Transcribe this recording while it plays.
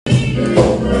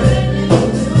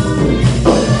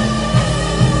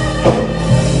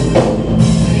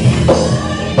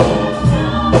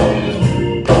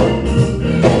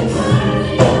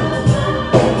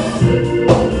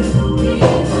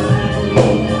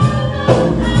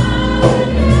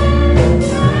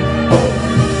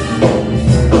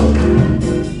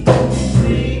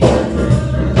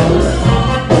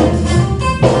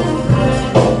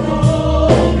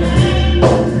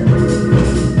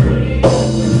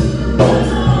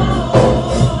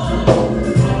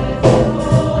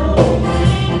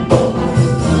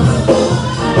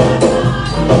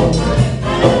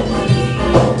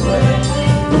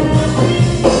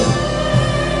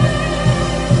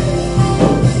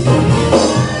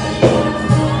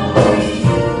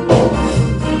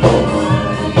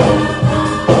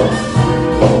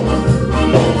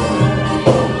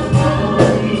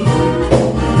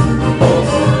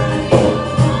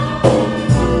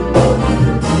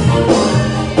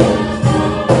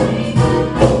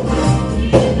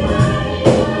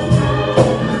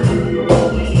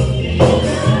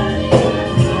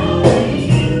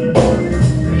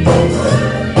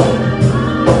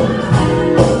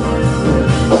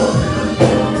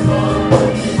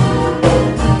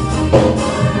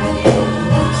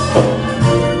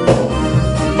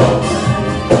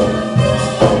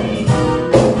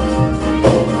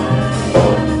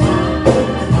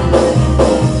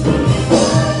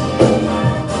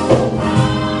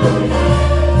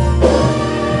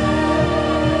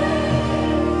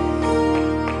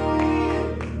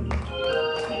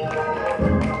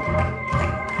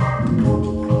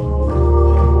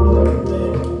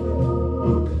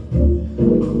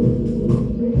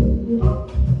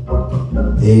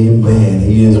Amen.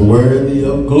 He is worthy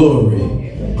of glory.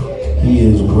 He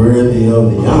is worthy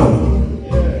of the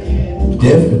honor.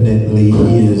 Definitely,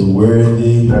 he is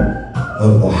worthy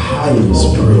of the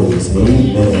highest praise.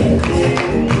 Amen.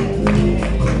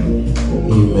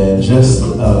 Amen. Just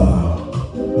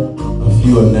a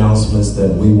few announcements that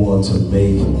we want to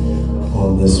make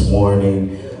on this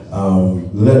morning.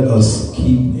 Let us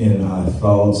keep in our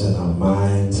thoughts and our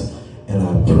minds and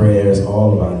our prayers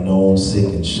all of our known sick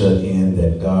and shut in,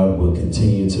 that God will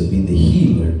continue to be the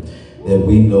healer that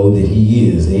we know that he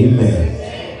is. Amen.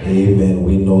 Amen.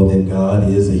 We know that God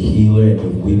is a healer, and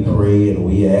if we pray and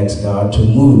we ask God to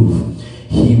move,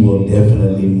 he will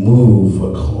definitely move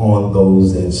on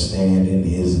those that stand in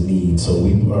his need. So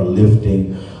we are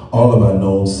lifting all of our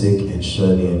known sick and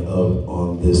shut in up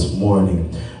on this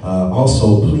morning.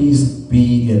 Also, please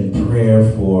be in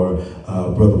prayer for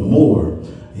Brother Moore.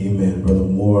 Amen. Brother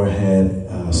Moore had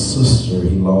a sister.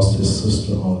 He lost his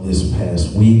sister on this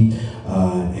past week.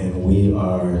 And we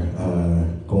are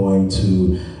going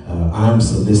to, I'm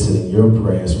soliciting your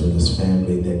prayers for this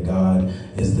family, that God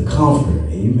is the comforter.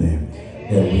 Amen.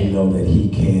 That we know that he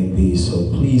can be. So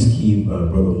please keep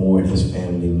Brother Moore and his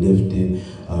family lifted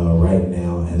right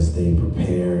now as they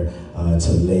prepare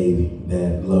to lay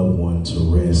that loved one to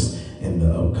rest in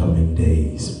the upcoming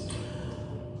days.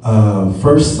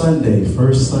 First Sunday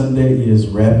is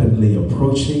rapidly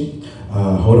approaching.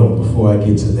 Hold on, before I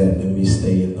get to that, let me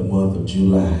stay in the month of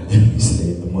July.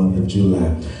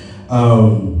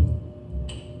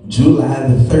 July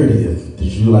the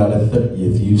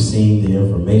 30th, you've seen the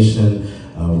information.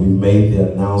 We made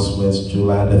the announcements.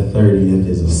 July the 30th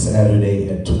is a Saturday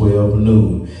at 12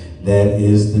 noon. That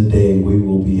is the day we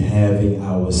will be having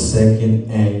our second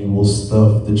annual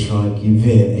Stuff the Trunk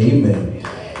event. Amen.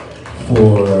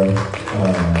 For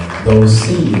those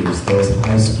seniors, those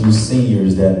high school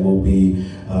seniors that will be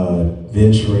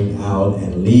venturing out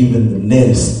and leaving the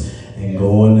nest and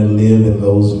going to live in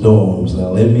those dorms. Now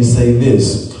let me say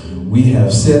this. We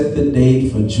have set the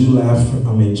date for July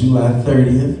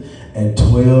 30th at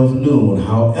 12 noon.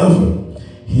 However,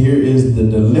 here is the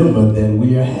dilemma that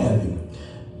we are having.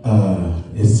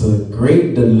 It's a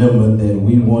great dilemma that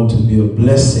we want to be a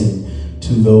blessing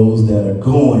to those that are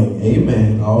going,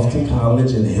 amen, off to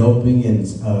college and helping and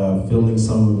filling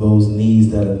some of those needs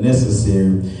that are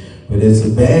necessary. But it's a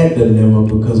bad dilemma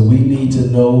because we need to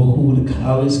know who the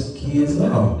college kids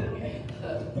are.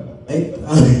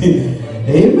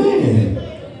 Amen.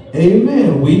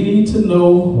 Amen. We need to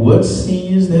know what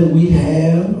seniors that we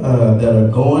have that are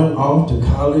going off to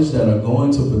college, that are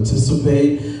going to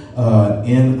participate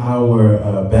in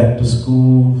our back to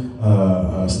school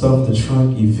Stuff the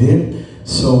Trunk event.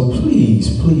 So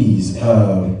please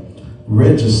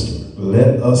register.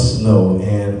 Let us know.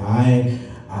 And I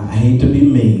hate to be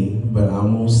mean, but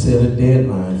I'm going to set a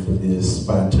deadline for this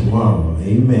by tomorrow.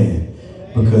 Amen.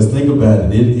 Because think about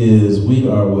it, we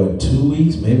are what, 2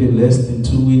 weeks, maybe less than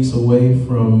 2 weeks away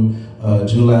from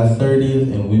July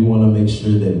 30th, and we want to make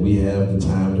sure that we have the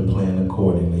time to plan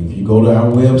accordingly. If you go to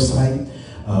our website,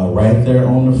 right there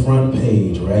on the front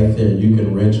page, right there, you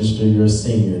can register your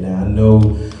senior. Now, I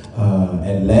know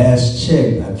at last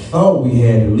check, I thought we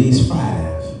had at least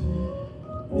 5.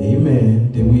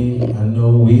 Amen. Did we? I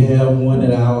know we have one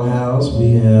at our house.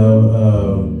 We have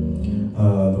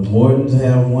the Mortons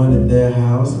have one at their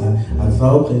house. I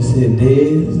thought they said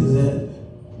Dez. Is that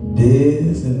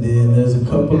Dez? And then there's a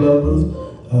couple of us.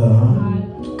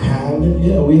 Kylan.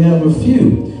 Yeah, we have a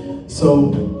few.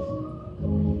 So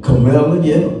Camilla.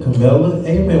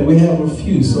 Amen. We have a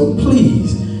few. So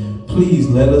please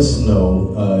let us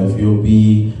know if you'll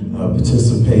be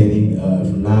participating.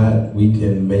 If not, we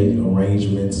can make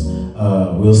arrangements.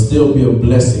 We'll still be a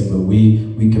blessing, but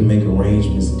we can make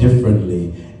arrangements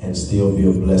differently and still be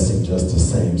a blessing just the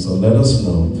same. So let us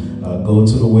know. Go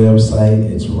to the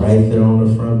website. It's right there on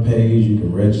the front page. You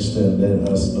can register and let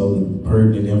us know the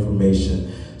pertinent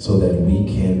information so that we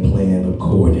can plan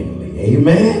accordingly.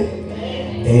 Amen?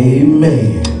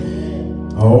 Amen.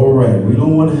 All right. We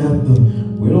don't want to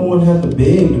have to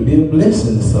beg to be a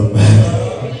blessing to somebody.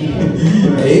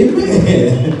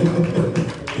 Amen.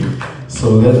 So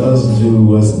let us do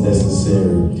what's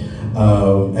necessary.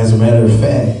 As a matter of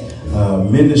fact,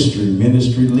 ministry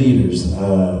leaders,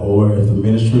 or if the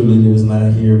ministry leader is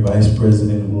not here, vice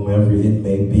president, whomever it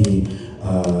may be,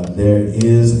 there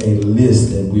is a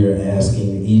list that we are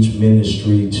asking each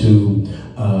ministry to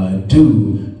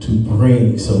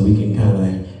bring, so we can kind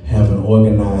of have an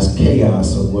organized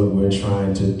chaos of what we're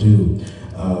trying to do.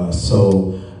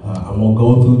 I'm going to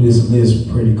go through this list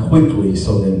pretty quickly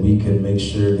so that we can make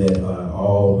sure that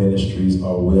all ministries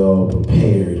are well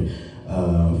prepared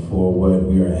for what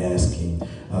we are asking.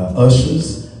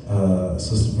 Ushers,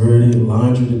 Sister Verdi,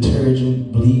 laundry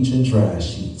detergent, bleach, and dry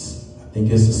sheets. I think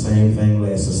it's the same thing.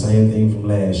 It's the same thing from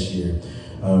last year.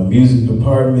 Music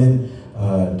department,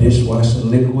 dishwashing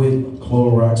liquid,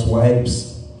 Clorox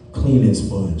wipes, cleaning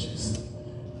sponges.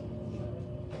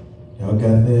 Y'all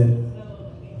got that?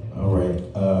 All right.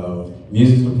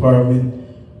 Music department,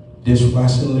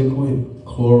 dishwashing liquid,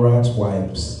 Clorox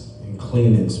wipes, and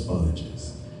cleaning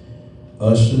sponges.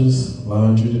 Ushers,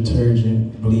 laundry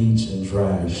detergent, bleach, and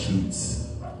dryer sheets.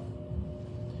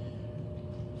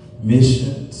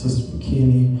 Mission, Sister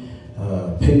McKinney,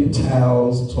 paper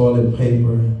towels, toilet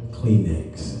paper,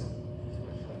 Kleenex.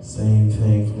 Same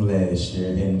thing from last year.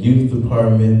 And youth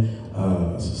department,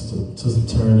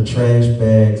 Sister Turner, trash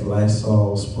bags,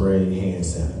 Lysol spray, hand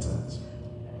sanitizer.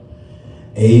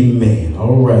 Amen.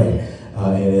 All right.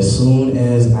 And as soon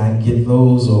as I get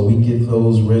those, or we get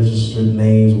those registered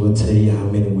names, we'll tell you how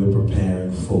many we're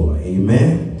preparing for.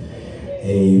 Amen.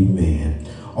 Amen.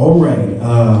 All right.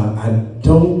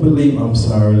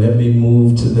 Let me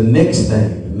move to the next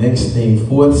thing. The next thing,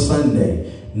 fourth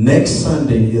Sunday. Next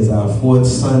Sunday is our fourth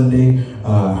Sunday.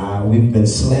 We've been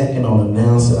slacking on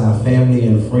announcing our Family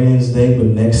and Friends Day, but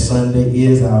next Sunday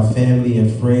is our Family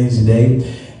and Friends Day.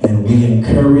 And we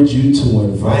encourage you to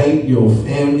invite your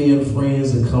family and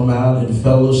friends to come out and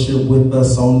fellowship with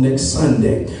us on next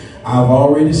Sunday. I've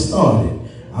already started.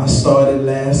 I started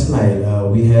last night.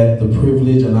 We had the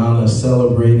privilege and honor of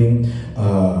celebrating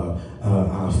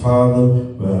our father,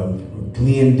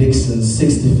 Glenn Dixon's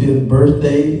 65th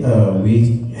birthday.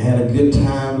 We had a good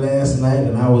time last night,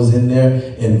 and I was in there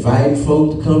inviting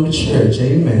folk to come to church.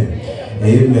 Amen.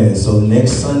 Amen. So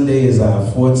next Sunday is our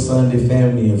fourth Sunday,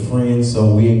 Family and Friends.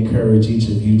 So we encourage each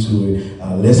of you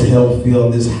to let's help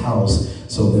fill this house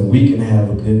so that we can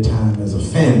have a good time as a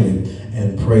family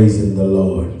and praising the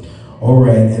Lord. All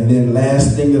right, and then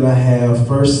last thing that I have,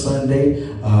 first Sunday,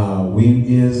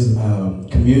 is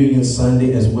Communion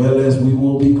Sunday, as well as we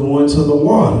will be going to the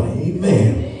water.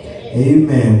 Amen.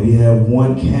 Amen. We have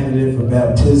one candidate for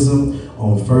baptism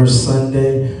on first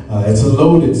Sunday. It's a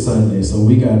loaded Sunday, so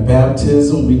we got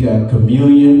baptism, we got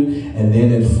communion, and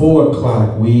then at 4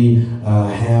 o'clock we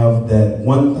have that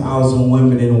 1,000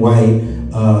 Women in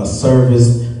White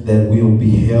service that will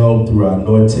be held through our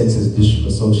North Texas District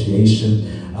Association.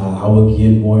 I will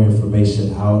get more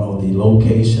information out on the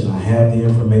location. I have the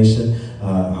information.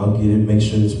 I'll get it, make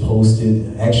sure it's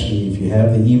posted. Actually, if you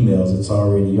have the emails, it's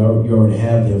already, you already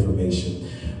have the information.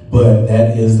 But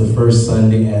that is the first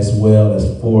Sunday as well as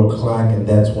 4 o'clock, and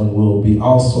that's when we'll be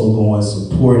also going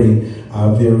supporting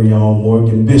our very own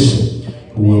Morgan Bishop,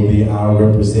 who will be our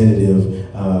representative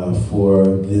for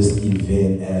this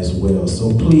event as well.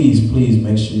 So please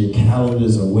make sure your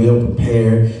calendars are well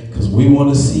prepared, because we want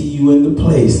to see you in the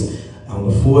place. On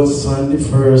the fourth Sunday,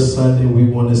 first Sunday, we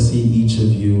want to see each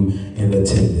of you in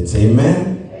attendance.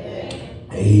 Amen?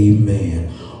 Amen.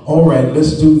 All right,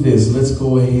 let's do this. Let's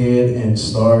go ahead and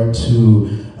start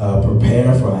to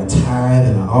prepare for our tithe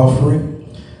and our offering.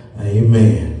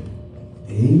 Amen.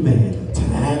 Amen.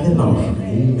 Tithe and offering.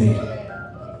 Amen.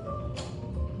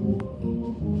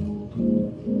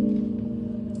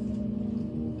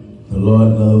 The Lord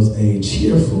loves a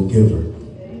cheerful giver.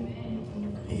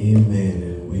 Amen.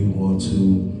 And we want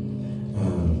to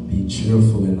be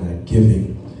cheerful in our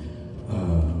giving.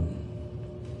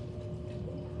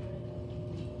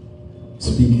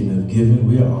 Speaking of giving,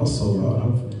 we are also, Lord,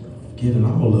 I'm forgetting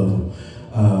all of them.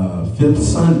 Fifth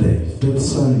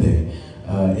Sunday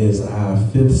is our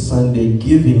Fifth Sunday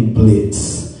Giving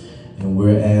Blitz. And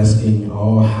we're asking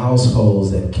all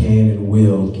households that can and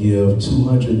will give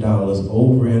 $200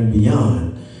 over and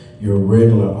beyond your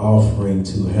regular offering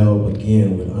to help,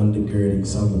 again, with undergirding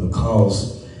some of the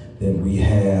costs that we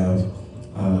have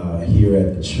here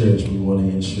at the church. We want to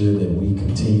ensure that we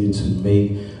continue to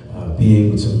be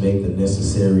able to make the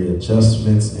necessary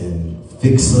adjustments and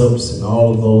fix-ups and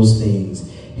all of those things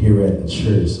here at the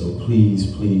church. So please,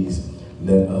 please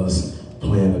let us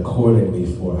plan accordingly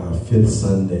for our Fifth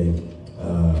Sunday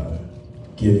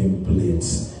Giving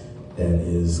Blitz that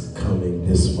is coming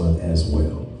this month as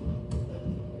well.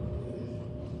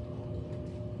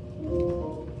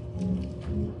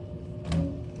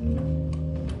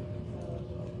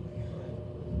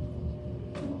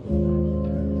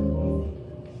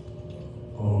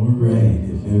 All right,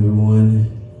 if everyone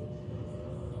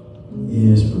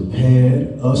is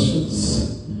prepared,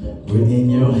 ushers, we're in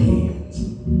your hands.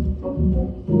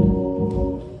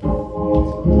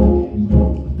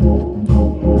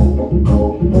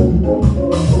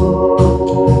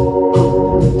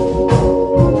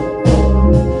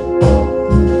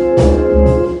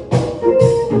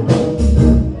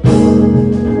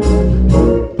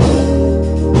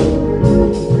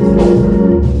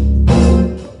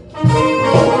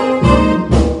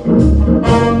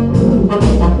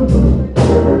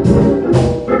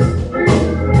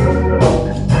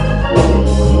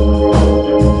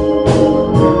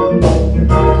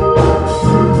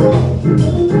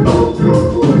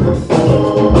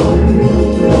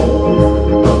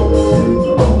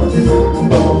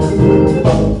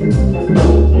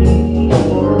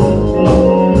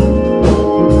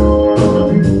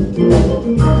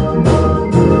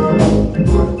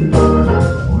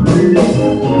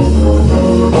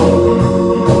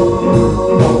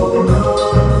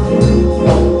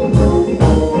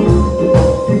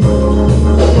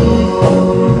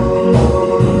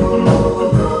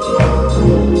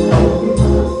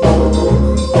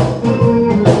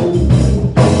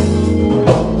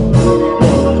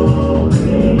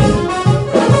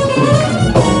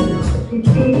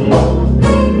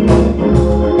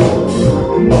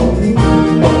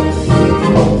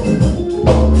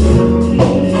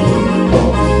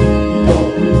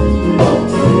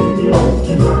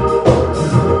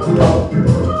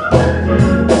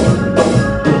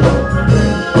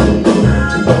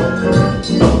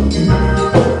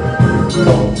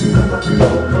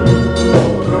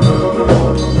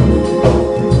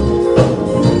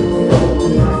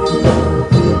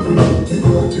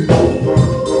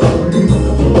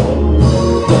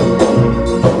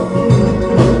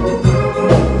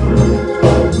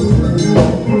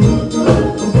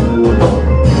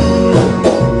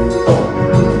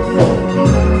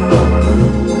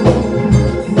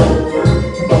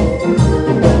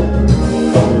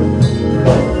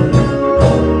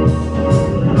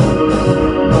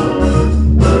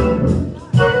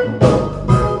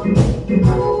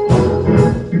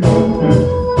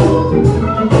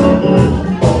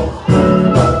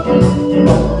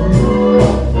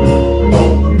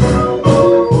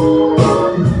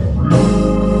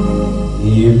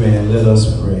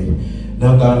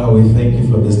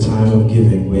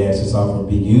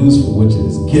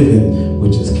 Given,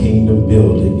 which is kingdom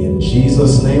building. In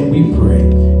Jesus' name we pray.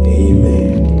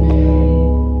 Amen.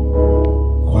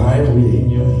 Quiet, we in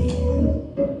your hands.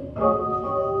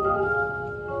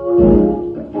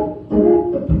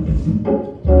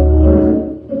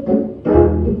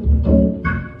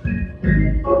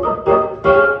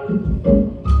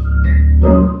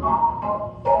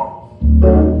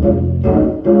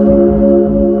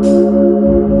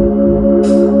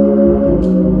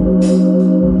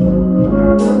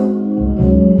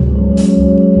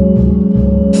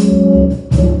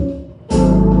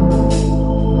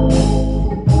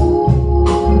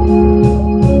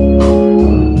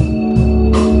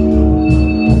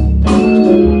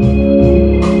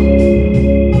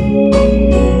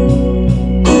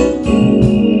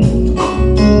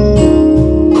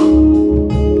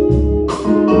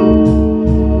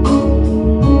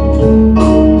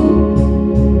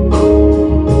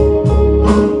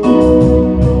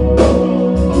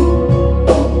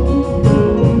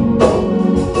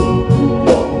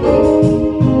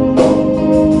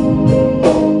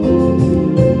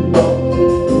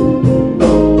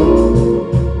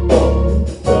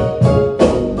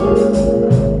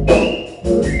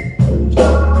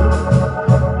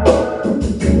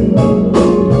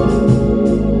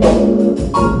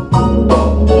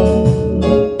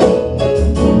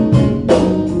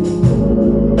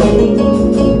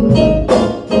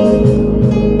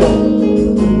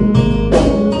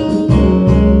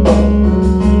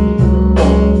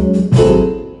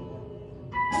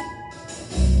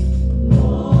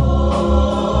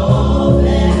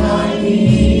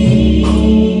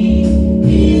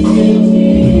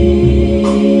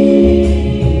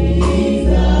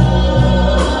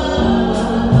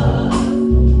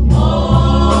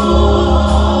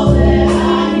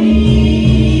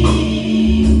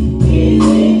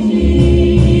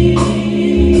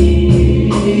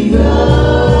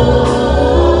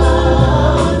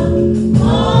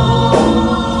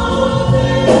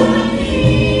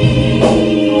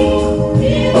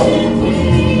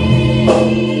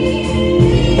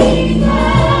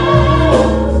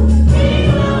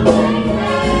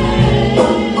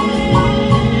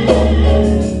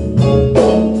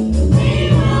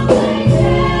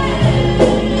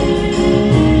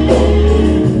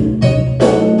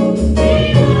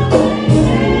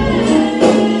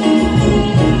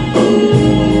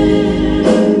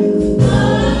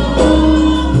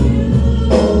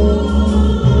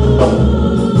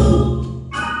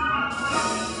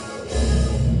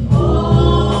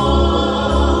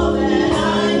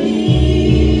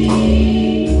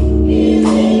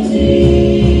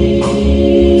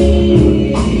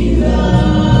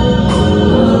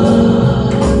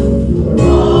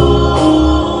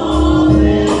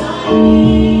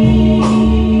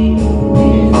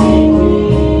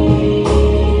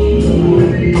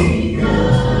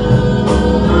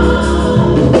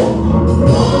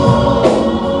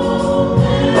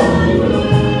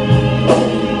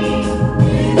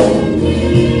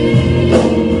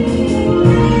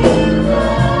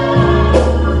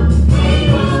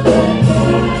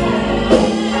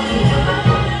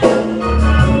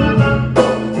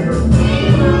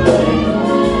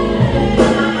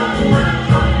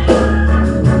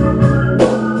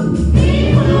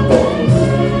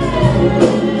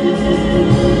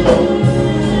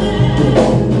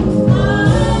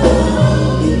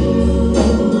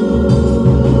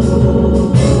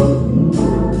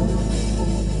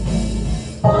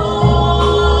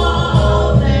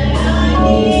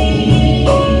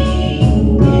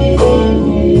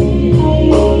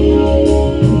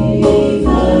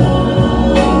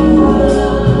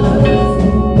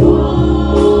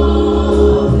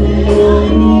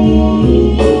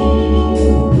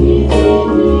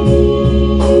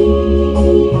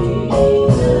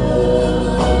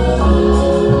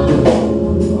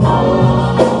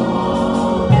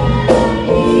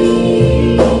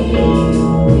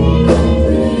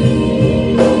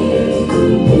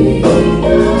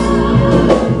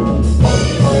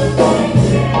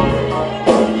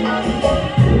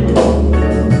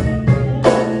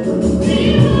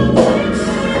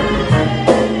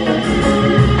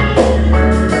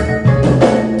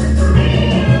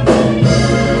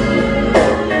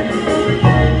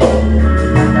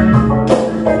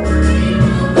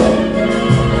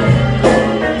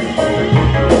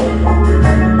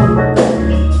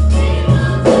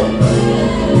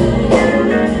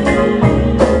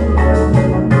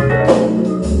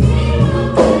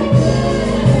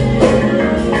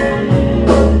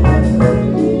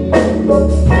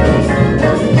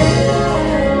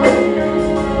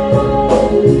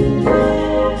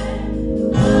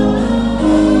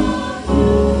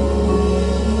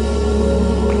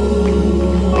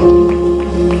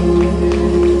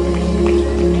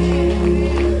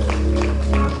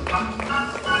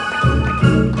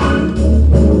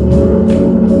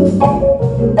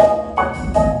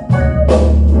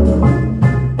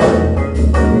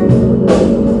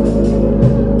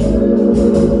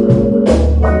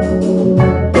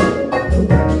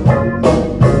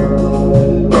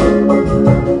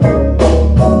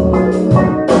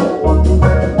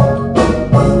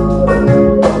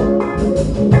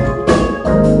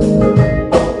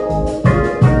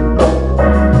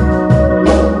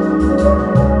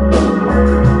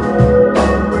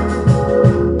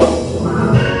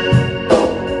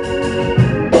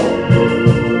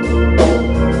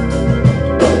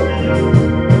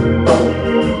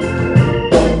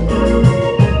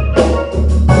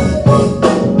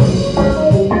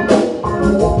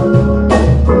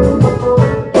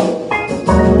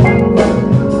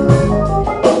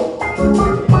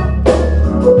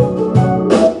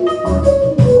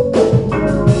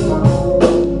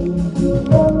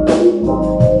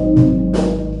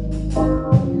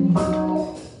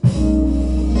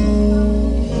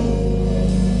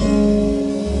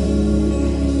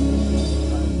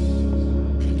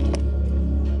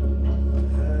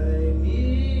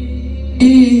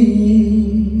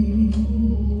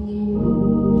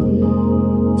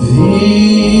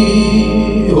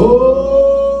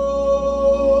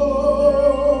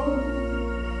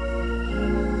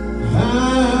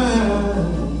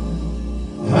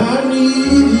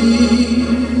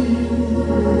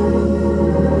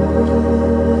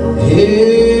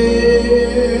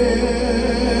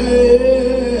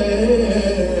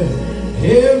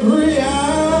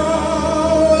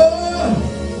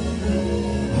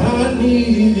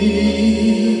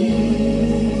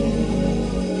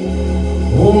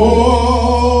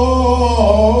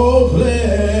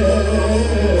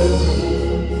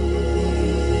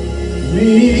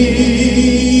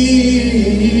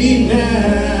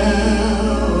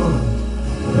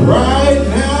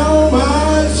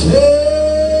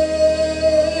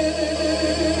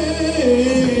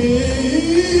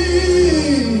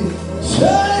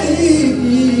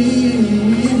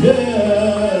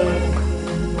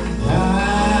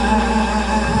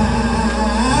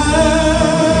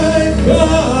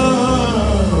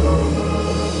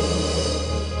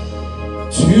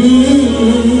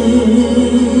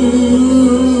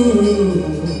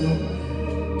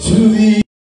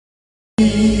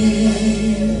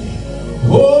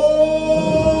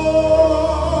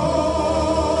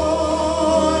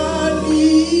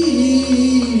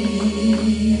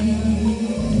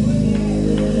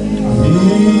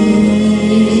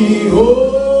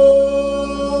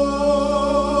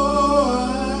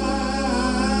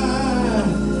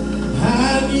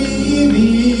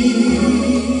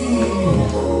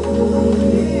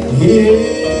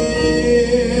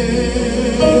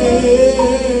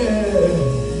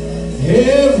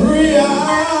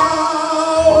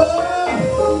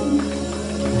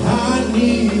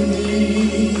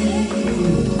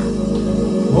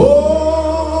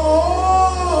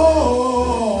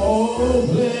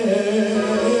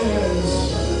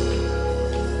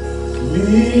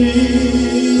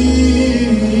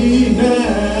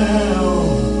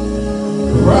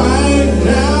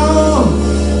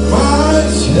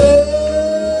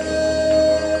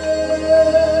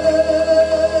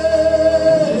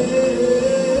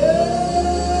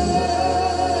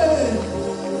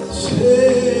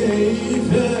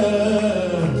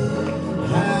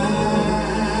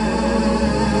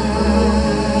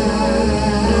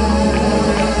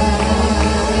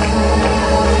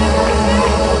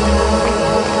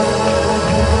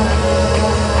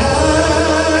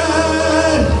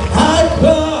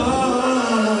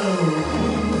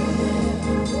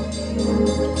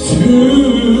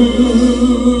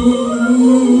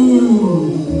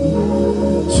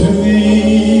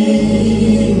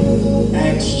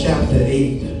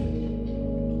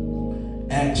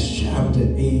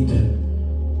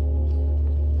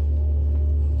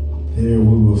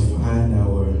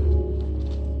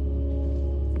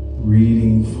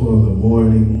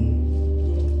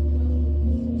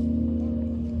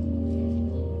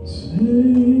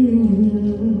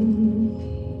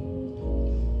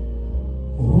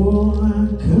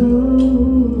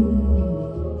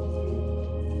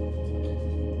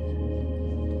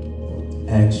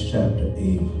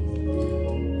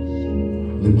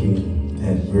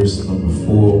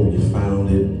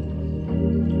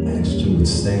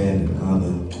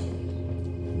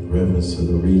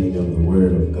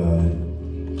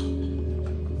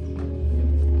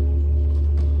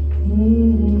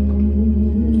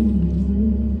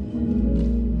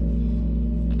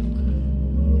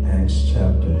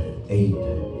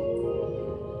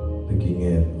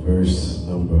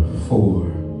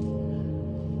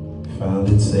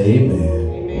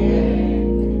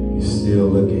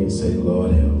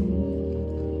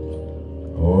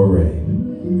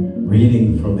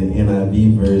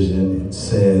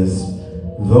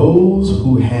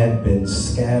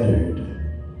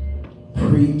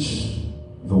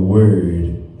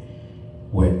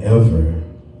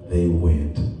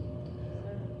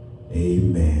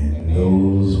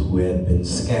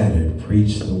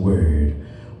 Preach the word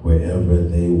wherever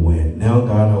they went. Now,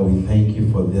 God, we thank you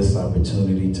for this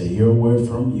opportunity to hear a word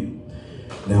from you.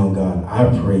 Now, God,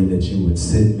 I pray that you would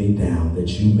sit me down, that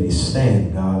you may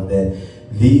stand, God, that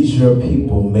these your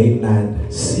people may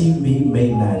not see me,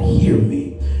 may not hear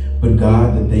me, but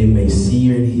God, that they may see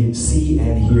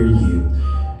and hear you.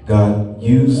 God,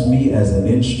 use me as an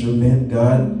instrument.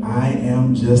 God, I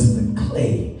am just the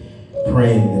clay,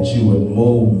 praying that you would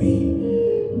mold me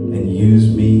and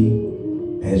use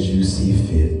me as you see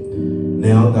fit.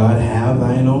 Now, God, have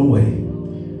thine own way,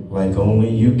 like only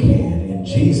you can. In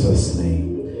Jesus'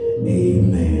 name,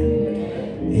 amen.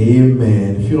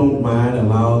 Amen. If you don't mind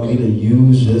allowing me to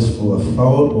use just for a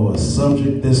thought or a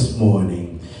subject this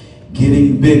morning,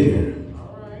 getting bigger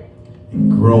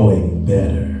and growing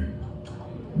better.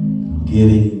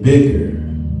 Getting bigger,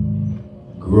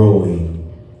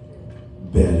 growing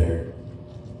better.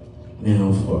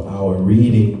 Now for our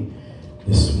reading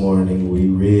this morning, we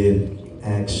read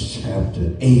Acts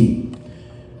chapter 8,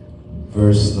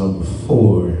 verse number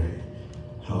 4.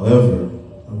 However,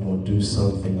 I'm going to do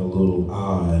something a little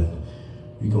odd.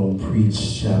 We're going to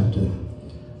preach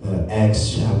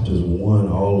Acts chapters 1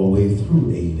 all the way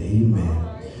through 8. Amen.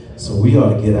 So we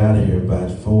ought to get out of here by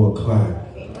 4 o'clock.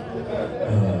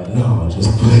 No, just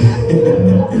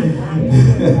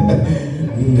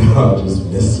no, just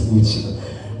messing with you.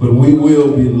 But we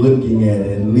will be looking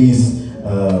at least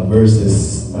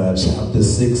verses chapter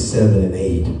 6, 7, and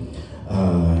 8.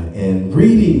 And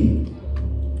reading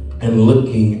and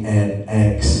looking at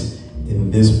Acts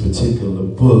in this particular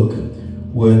book,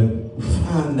 what we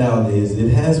find out is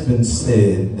it has been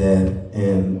said that,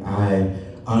 and I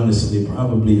honestly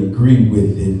probably agree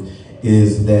with it,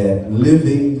 is that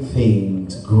living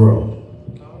things grow.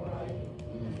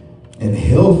 And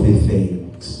healthy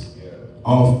things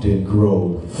often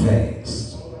grow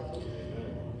fast.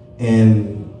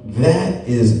 And that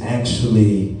is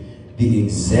actually the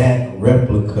exact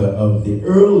replica of the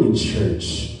early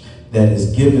church that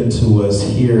is given to us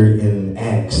here in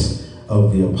Acts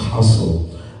of the Apostle.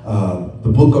 The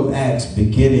book of Acts,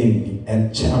 beginning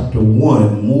at chapter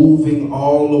 1, moving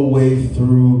all the way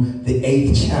through the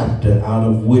 8th chapter, out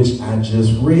of which I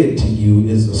just read to you,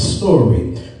 is a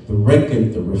story, the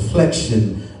record, the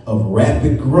reflection of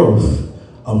rapid growth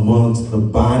amongst the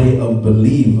body of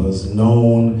believers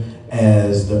known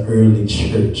as the early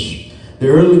church. The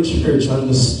early church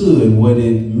understood what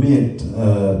it meant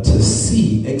to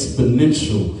see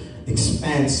exponential,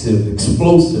 expansive,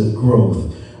 explosive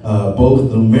growth,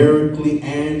 both numerically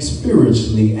and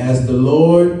spiritually, as the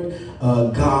Lord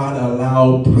God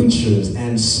allowed preachers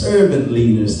and servant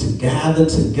leaders to gather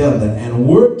together and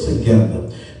work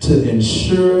together to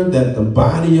ensure that the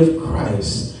body of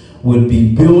Christ would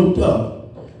be built up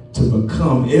to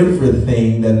become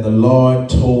everything that the Lord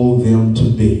told them to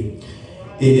be.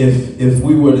 If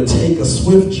we were to take a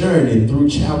swift journey through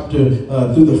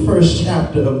the first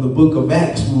chapter of the book of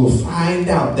Acts, we will find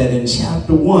out that in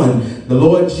chapter 1, the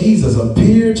Lord Jesus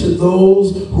appeared to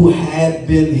those who had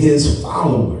been his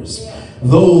followers,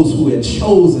 those who had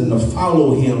chosen to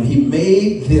follow him. He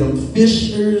made them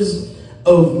fishers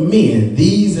of men.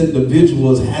 These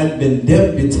individuals had been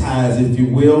deputized, if you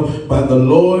will, by the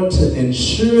Lord to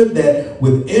ensure that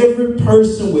with every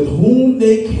person with whom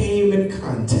they came in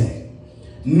contact,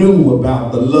 knew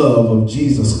about the love of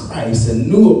Jesus Christ and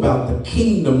knew about the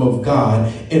kingdom of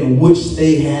God in which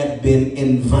they had been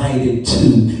invited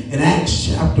to. In Acts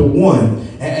chapter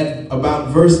 1, at about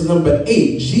verse number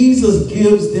 8, Jesus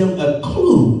gives them a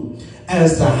clue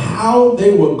as to how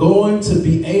they were going to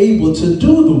be able to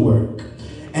do the work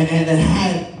and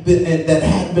that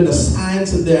had been assigned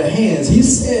to their hands. He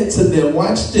said to them,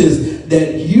 watch this,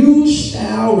 that you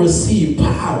shall receive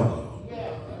power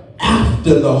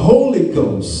after the Holy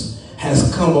Ghost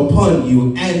has come upon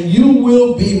you, and you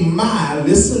will be my,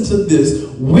 listen to this,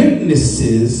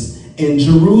 witnesses in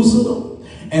Jerusalem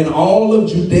and all of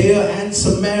Judea and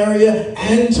Samaria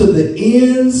and to the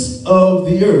ends of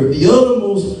the earth, the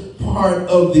uttermost part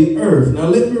of the earth. Now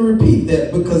let me repeat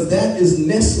that, because that is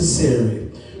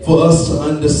necessary for us to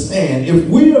understand. If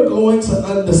we are going to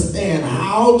understand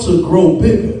how to grow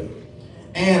bigger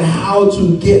and how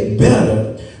to get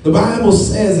better, the Bible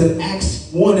says in Acts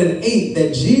 1 and 8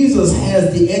 that Jesus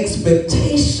has the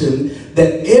expectation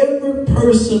that every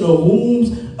person of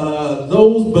whom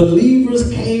those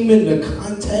believers came into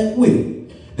contact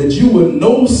with, that you would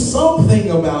know something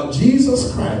about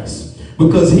Jesus Christ,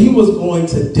 because he was going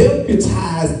to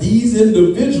deputize these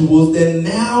individuals that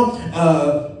now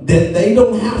that they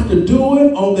don't have to do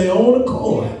it on their own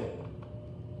accord.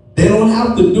 They don't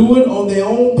have to do it on their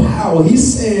own power. He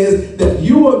says that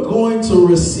you are going to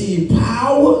receive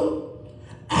power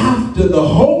after the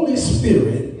Holy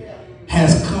Spirit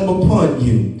has come upon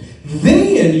you.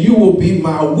 Then you will be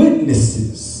my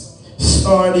witnesses,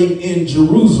 starting in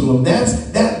Jerusalem.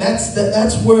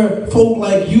 That's where folk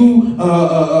like you,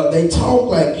 they talk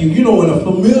like you, in a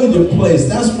familiar place.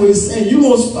 That's where he's saying you're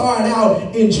going to start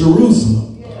out in Jerusalem,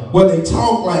 where they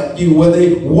talk like you, where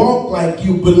they walk like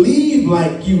you, believe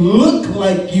like you, look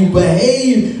like you,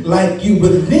 behave like you,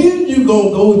 but then you're going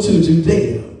to go to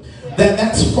Judea.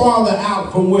 That's farther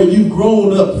out from where you've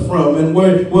grown up from, and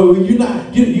where you're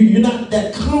not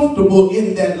that comfortable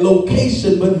in that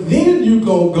location, but then you're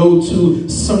going to go to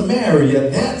Samaria.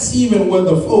 That's even where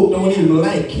the folk don't even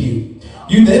like you.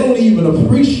 They don't even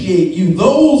appreciate you.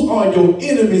 Those are your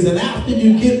enemies. And after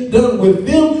you get done with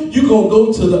them, you're going to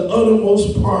go to the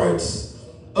uttermost parts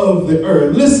of the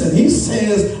earth. Listen, he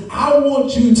says, I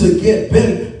want you to get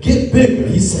better, get bigger.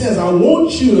 He says, I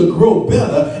want you to grow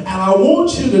better. And I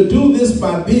want you to do this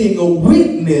by being a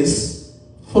witness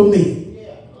for me.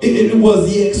 It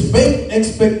was the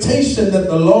expectation that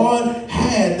the Lord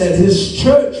had that his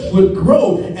church would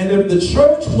grow. And if the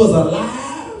church was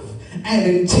alive and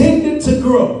intended to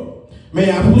grow,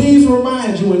 may I please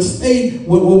remind you and state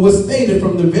what was stated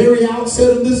from the very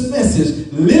outset of this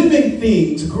message: living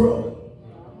things grow,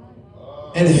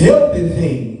 and healthy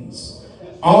things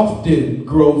often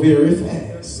grow very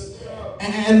fast.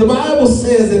 And the Bible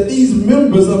says that these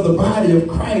members of the body of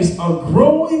Christ are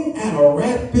growing at a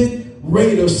rapid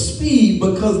rate of speed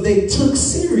because they took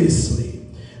seriously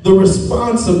the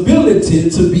responsibility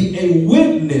to be a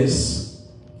witness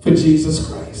for Jesus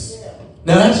Christ.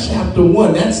 Now that's chapter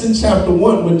 1. That's in chapter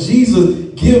 1 when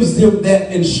Jesus gives them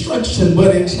that instruction.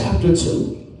 But in chapter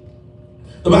 2,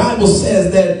 the Bible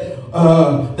says that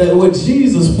what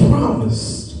Jesus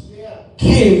promised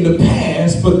came to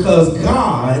pass because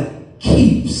God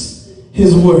keeps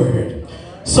his word.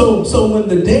 So when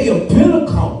the day of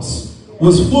Pentecost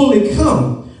was fully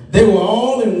come, they were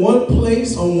all in one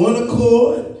place on one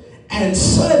accord, and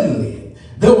suddenly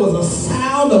there was a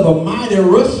sound of a mighty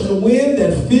rushing wind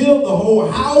that filled the whole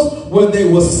house where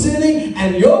they were sitting,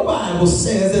 and your Bible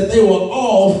says that they were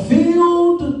all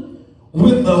filled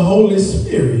with the Holy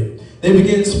Spirit. They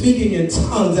began speaking in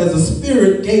tongues as the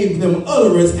Spirit gave them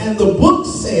utterance, and the book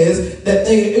says that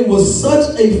it was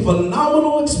such a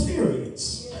phenomenal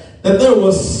experience that there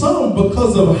was some,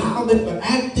 because of how they were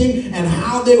acting and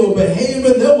how they were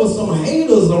behaving, there were some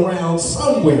haters around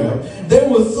somewhere. There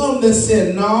were some that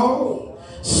said, no,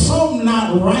 something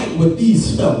not right with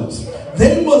these fellows.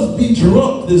 They must be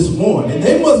drunk this morning.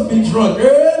 They must be drunk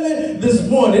early this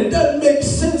morning. It doesn't make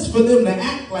sense for them to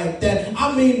act like that.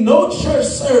 I mean, no church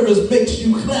service makes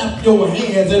you clap your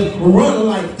hands and run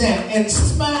like that and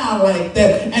smile like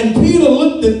that. And Peter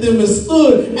looked at them and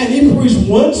stood and he preached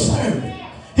one sermon.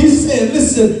 He said,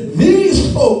 listen,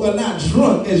 these folk are not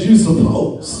drunk as you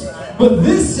suppose. But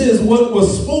this is what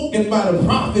was spoken by the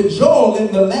prophet Joel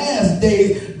in the last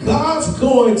days. God's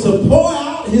going to pour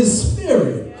out his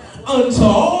spirit unto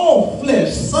all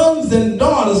flesh. Sons and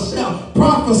daughters shall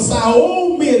prophesy.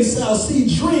 Old men shall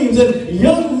see dreams, and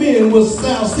young men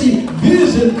shall see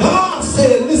vision. God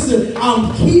said, listen,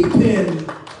 I'm keeping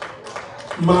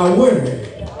my word.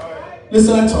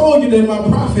 Listen, I told you that my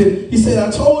prophet, he said, I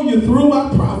told you through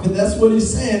my prophet, that's what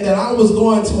he's saying, that I was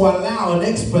going to allow an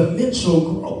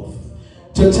exponential growth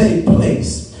to take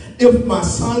place if my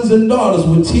sons and daughters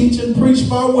would teach and preach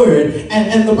my word.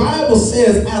 And the Bible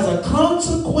says, as a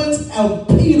consequence of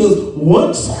Peter's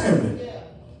one sermon,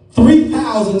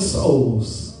 3,000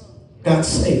 souls got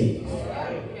saved.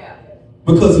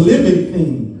 Because living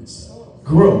things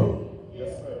grow,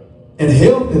 and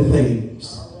healthy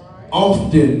things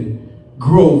often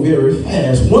grow very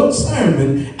fast. One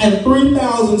sermon and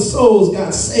 3,000 souls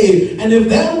got saved. And if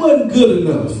that wasn't good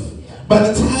enough, by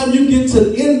the time you get to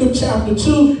the end of chapter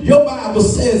 2, your Bible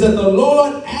says that the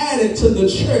Lord added to the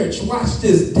church, watch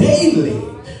this, daily,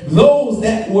 those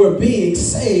that were being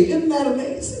saved. Isn't that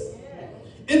amazing?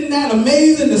 Isn't that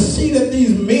amazing to see that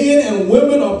these men and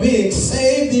women are being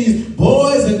saved, these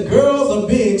boys and girls are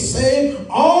being saved,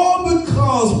 all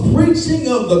because preaching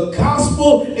of the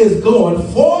gospel is going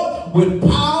forth with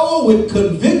power, with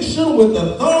conviction, with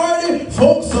authority.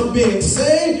 Folks are being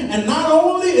saved, and not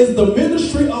only is the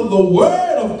ministry of the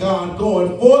word of God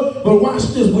going forth, but watch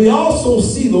this, we also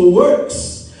see the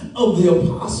works of the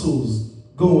apostles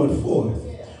going forth.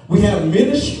 We have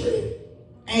ministry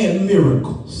and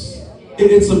miracles.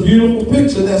 It's a beautiful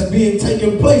picture that's being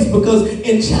taken place, because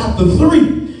in chapter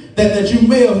 3, that you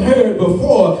may have heard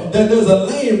before, that there's a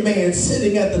lame man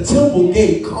sitting at the temple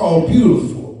gate called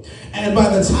Beautiful. And by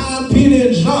the time Peter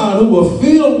and John, who were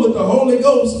filled with the Holy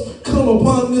Ghost, come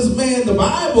upon this man, the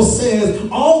Bible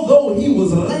says, although he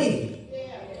was lame,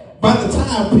 by the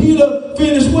time Peter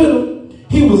finished with him,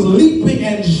 he was leaping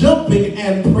and jumping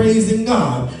and praising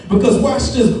God. Because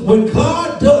watch this, when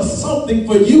God does something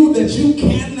for you that you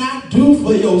cannot do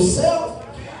for yourself,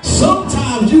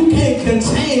 sometimes you can't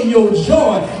contain your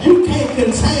joy. You can't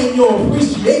contain your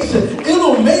appreciation.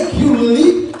 It'll make you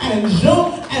leap and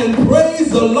jump and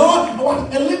praise the Lord.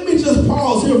 And let me just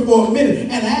pause here for a minute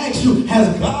and ask you,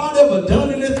 has God ever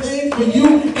done anything for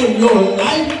you in your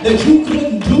life that you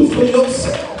couldn't do for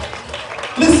yourself?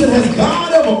 Listen, has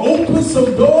God ever opened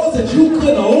some doors that you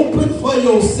couldn't open for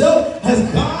yourself? Has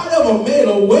God ever made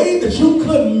a way that you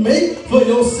couldn't make for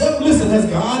yourself? Listen, has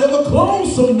God ever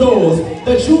closed some doors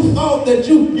that you thought that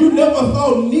you never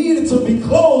thought needed to be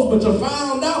closed, but you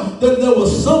found out that there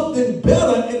was something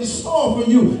better in store for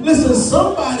you? Listen,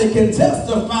 somebody can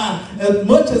testify as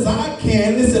much as I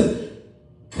can. Listen,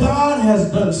 God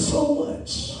has done so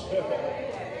much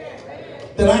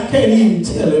that I can't even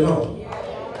tell it all.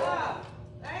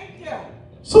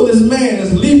 So this man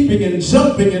is leaping and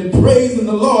jumping and praising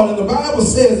the Lord. And the Bible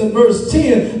says in verse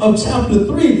 10 of chapter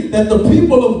 3 that the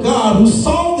people of God who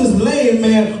saw this lame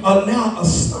man are now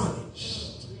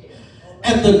astonished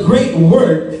at the great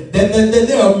work, that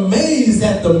they're amazed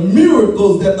at the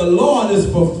miracles that the Lord is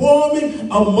performing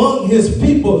among his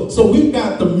people. So we've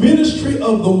got the ministry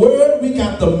of the word, we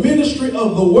got the ministry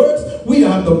of the works, we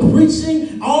have the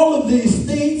preaching, all of these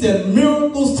things and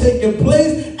miracles taking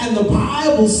place. And the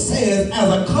Bible says, as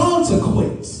a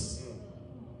consequence,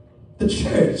 the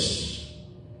church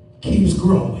keeps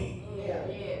growing.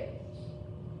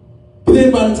 But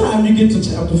then by the time you get to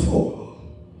chapter 4,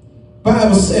 the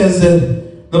Bible says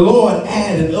that the Lord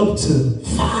added up to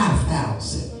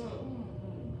 5,000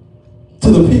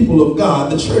 to the people of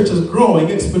God. The church is growing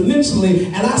exponentially,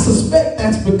 and I suspect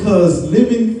that's because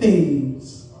living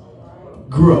things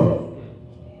grow.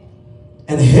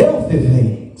 And healthy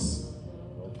things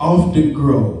often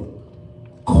grow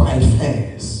quite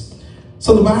fast.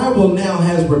 So the Bible now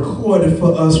has recorded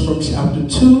for us from chapter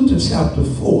 2 to chapter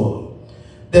 4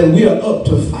 that we are up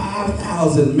to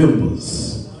 5,000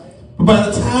 members. But by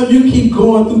the time you keep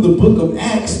going through the book of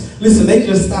Acts, listen, they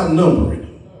just stop numbering.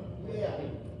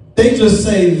 They just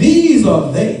say, these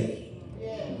are they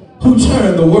who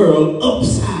turn the world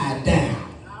upside down.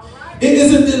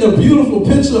 Isn't it a beautiful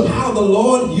picture of how the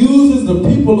Lord uses the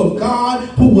people of God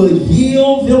who will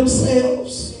yield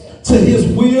themselves to his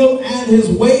will and his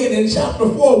way? And in chapter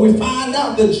 4, we find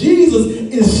out that Jesus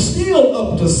is still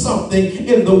up to something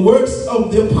in the works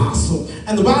of the apostle.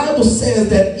 And the Bible says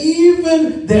that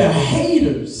even their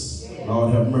haters,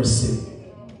 Lord have mercy,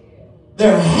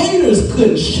 their haters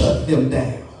couldn't shut them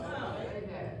down.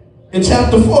 In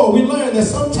chapter 4, we learn that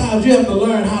sometimes you have to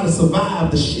learn how to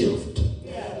survive the shift.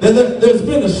 There's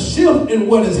been a shift in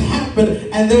what has happened,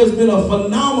 and there's been a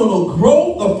phenomenal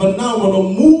growth, a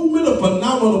phenomenal movement, a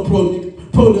phenomenal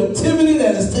productivity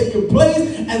that has taken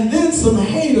place, and then some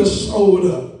haters showed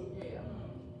up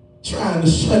trying to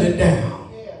shut it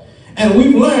down. And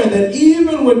we've learned that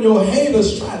even when your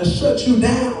haters try to shut you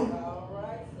down,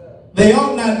 they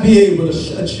ought not be able to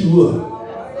shut you up.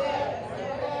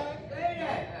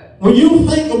 When you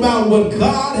think about what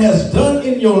God has done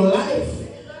in your life,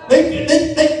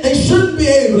 they shouldn't be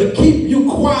able to keep you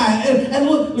quiet. And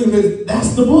look,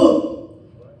 that's the book.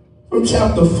 From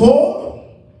chapter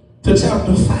 4 to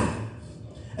chapter 5.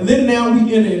 And then now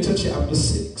we enter into chapter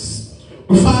 6.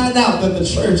 We find out that the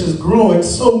church is growing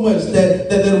so much that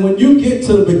when you get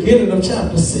to the beginning of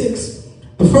chapter 6,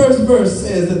 the first verse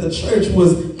says that the church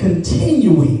was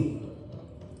continuing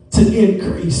to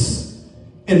increase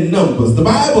in numbers. The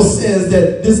Bible says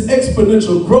that this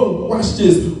exponential growth, watch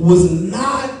this, was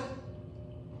not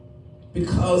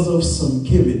because of some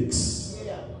gimmicks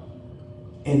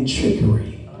and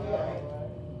trickery.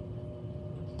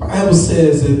 The Bible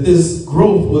says that this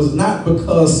growth was not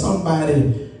because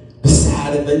somebody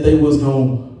decided that they was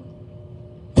going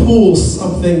to pull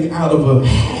something out of a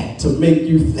hat to make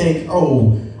you think,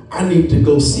 oh, I need to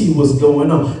go see what's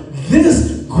going on.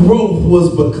 This growth was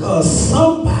because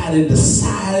somebody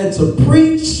decided to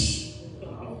preach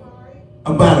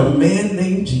about a man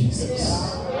named Jesus.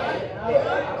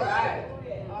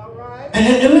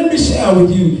 And let me share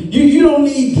with you, you don't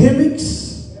need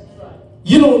gimmicks.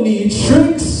 You don't need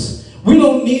tricks. We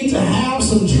don't need to have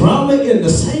some drama in the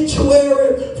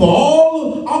sanctuary. For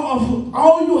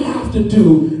all you have to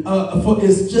do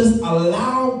is just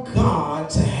allow God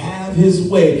to have his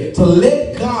way, to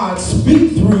let God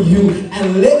speak through you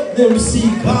and let them see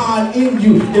God in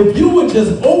you. If you would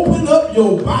just open up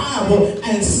your Bible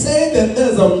and say that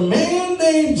there's a man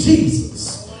named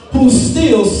Jesus who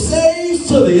still saves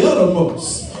to the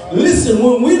uttermost. Listen,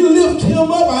 when we lift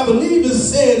him up, I believe it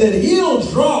said that he'll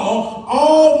draw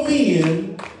all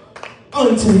men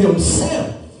unto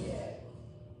himself.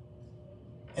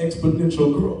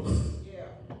 Exponential growth,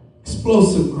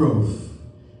 explosive growth,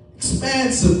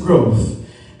 expansive growth.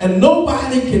 And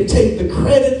nobody can take the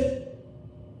credit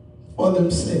for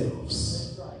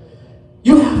themselves.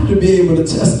 You have to be able to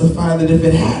testify that if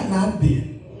it had not been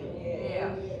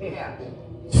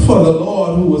for the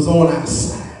Lord who was on our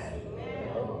side,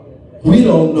 we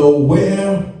don't know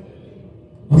where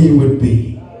we would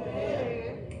be.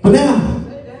 But now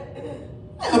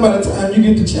by the time you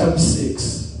get to chapter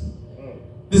 6,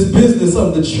 this business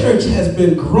of the church has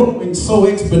been growing so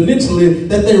exponentially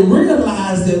that they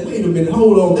realize that, wait a minute,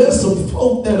 hold on, there's some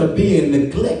folk that are being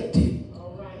neglected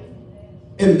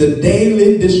in the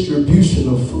daily distribution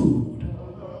of food.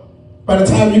 By the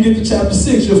time you get to chapter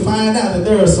 6, you'll find out that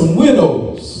there are some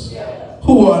widows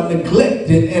who are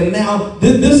neglected, and now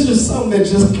this is something that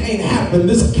just can't happen.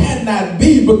 This cannot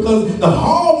be, because the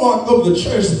hallmark of the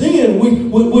church then,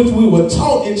 which we were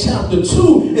taught in chapter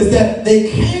 2, is that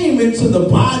they came into the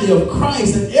body of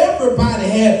Christ and everybody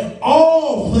had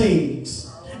all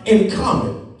things in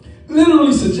common.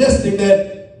 Literally suggesting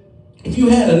that if you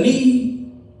had a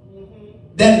need,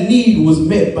 that need was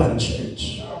met by the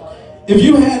church. If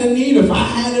you had a need, if I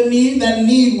had a need, that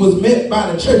need was met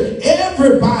by the church.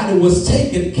 Everybody was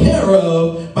taken care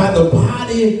of by the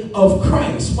body of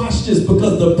Christ. Watch this,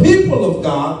 because the people of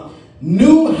God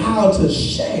knew how to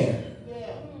share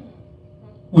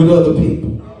with other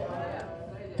people.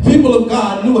 People of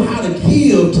God knew how to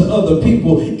give to other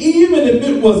people. Even if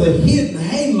it was a hidden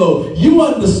halo, you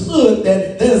understood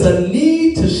that there's a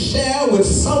need to share with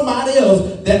somebody else,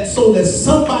 so that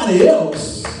somebody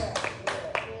else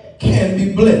can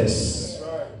be blessed.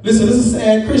 Listen, this is a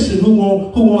sad Christian who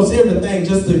wants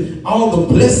everything, all the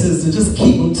blessings, to just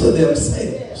keep them to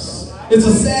themselves. It's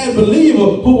a sad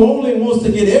believer who only wants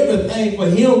to get everything for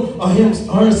him or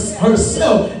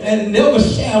herself and never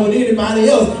share with anybody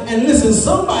else. And listen,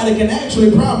 somebody can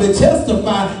actually probably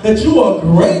testify that you are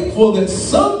grateful that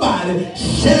somebody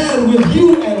shared with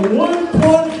you at one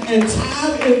point in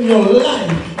time in your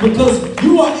life, because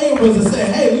you are able to say,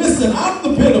 hey, listen, I'm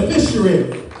the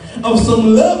beneficiary of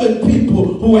some loving people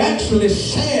who actually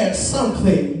shared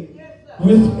something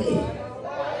with me.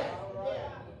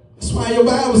 That's why your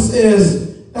Bible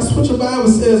says, that's what your Bible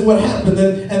says what happened.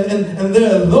 And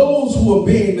there are those who are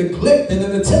being neglected.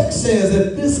 And the text says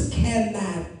that this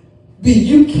cannot be.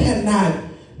 You cannot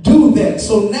do that.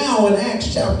 So now in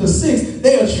Acts chapter 6,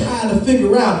 they are trying to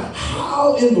figure out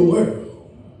how in the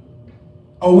world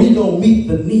are we going to meet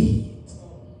the needs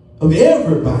of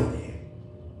everybody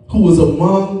who was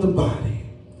among the body.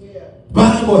 The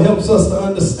Bible helps us to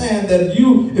understand that if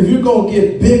you're going to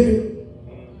get bigger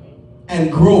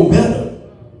and grow better,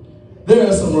 there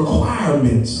are some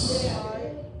requirements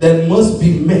that must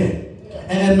be met.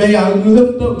 And may I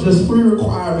lift up just 3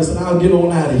 requirements and I'll get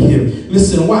on out of here.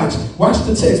 Listen, watch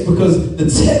the text, because the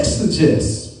text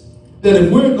suggests that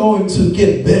if we're going to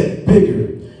get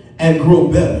bigger and grow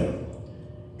better,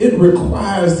 it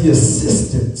requires the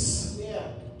assistance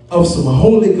of some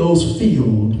Holy Ghost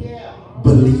filled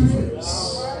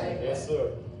believers.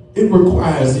 It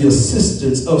requires the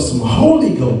assistance of some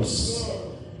Holy Ghost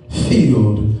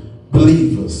filled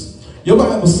believers. Your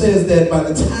Bible says that by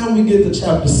the time we get to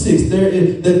chapter 6, there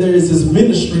is this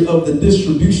ministry of the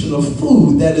distribution of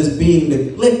food that is being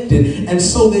neglected. And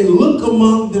so they look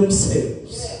among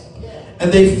themselves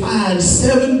and they find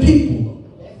 7 people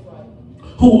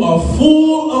who are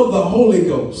full of the Holy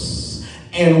Ghost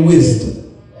and wisdom,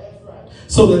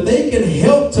 so that they can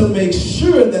help to make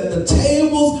sure that the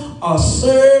tables are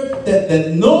served,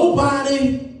 that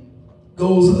nobody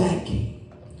goes lacking.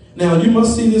 Now, you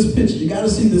must see this picture. You got to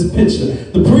see this picture.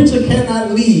 The preacher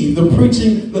cannot leave the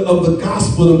preaching of the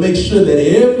gospel to make sure that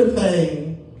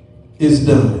everything is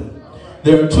done.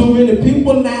 There are too many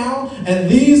people now, and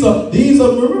these are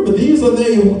remember, these are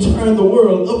they who turn the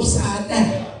world upside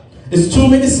down. It's too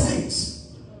many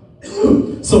saints.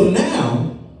 So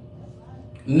now,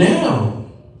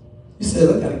 he said,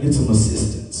 I got to get some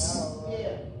assistance.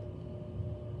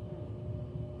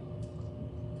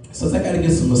 He says, I got to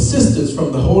get some assistance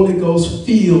from the Holy Ghost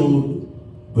filled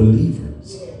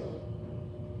believers.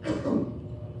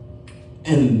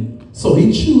 And so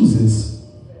he chooses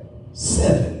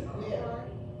 7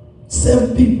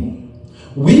 people.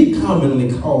 We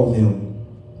commonly call them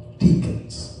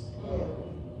deacons.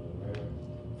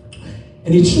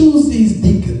 And he chooses these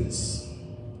deacons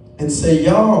and say,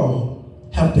 y'all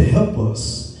have to help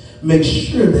us make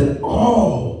sure that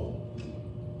all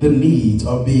the needs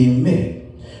are being met.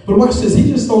 But watch this,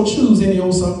 he just don't choose any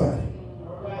old somebody.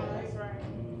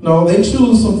 No, they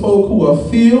choose some folk who are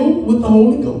filled with the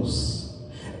Holy Ghost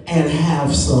and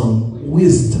have some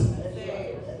wisdom.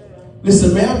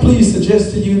 Listen, may I please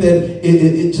suggest to you that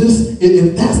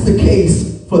if that's the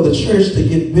case for the church to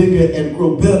get bigger and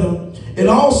grow better, it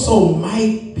also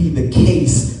might be the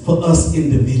case for us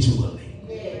individually.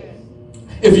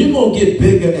 If you're going to get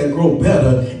bigger and grow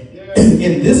better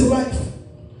in this life,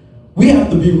 we have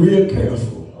to be real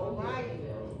careful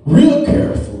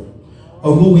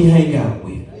of who we hang out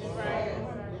with.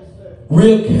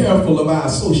 Real careful of our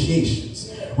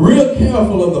associations. Real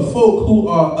careful of the folk who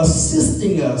are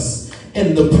assisting us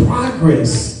in the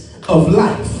progress of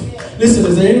life. Listen,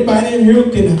 is there anybody in here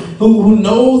who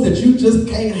knows that you just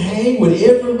can't hang with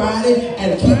everybody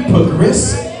and keep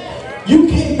progressing? You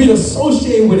can't be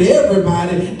associated with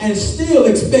everybody and still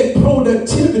expect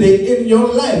productivity in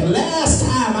your life. Last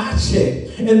time I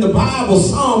checked, in the Bible,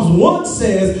 Psalms 1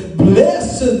 says,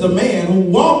 blessed is the man who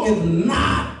walketh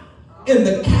not in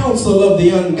the counsel of the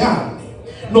ungodly,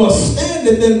 nor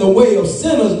standeth in the way of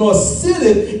sinners, nor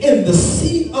sitteth in the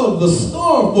seat of the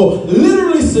scornful.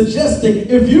 Literally suggesting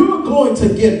if you're going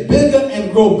to get bigger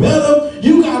and grow better,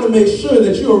 you got to make sure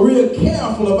that you're real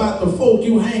careful about the folk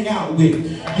you hang out with.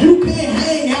 You can't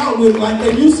hang out with, like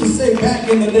they used to say back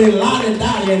in the day, Lottie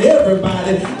Dottie and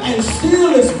everybody, and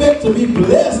still expect to be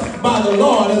blessed by the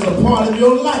Lord as a part of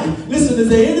your life. Listen, is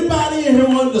there anybody in here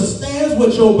who understands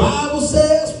what your Bible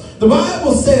says? The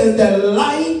Bible says that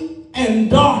light and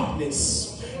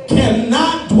darkness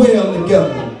cannot dwell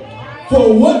together.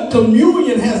 For what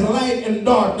communion has light and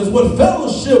darkness? What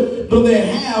fellowship do they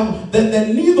have that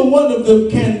neither one of them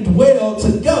can dwell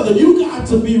together? You got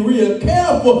to be real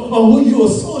careful of who you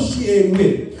associate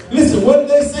with. Listen, what do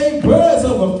they say? Birds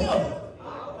of a feather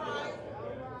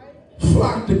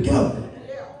flock together.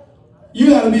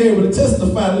 You got to be able to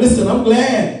testify. Listen, I'm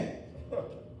glad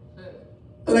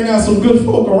that I got some good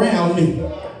folk around me.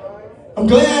 I'm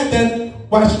glad that,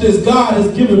 watch this, God has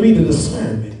given me the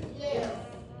discernment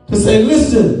to say,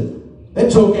 listen,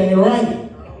 that joke ain't right.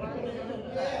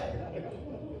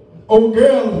 Oh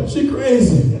girl, she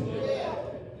crazy.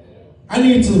 I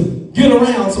need to get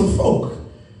around some folk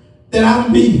that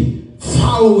I'll be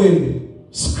following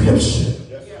scripture.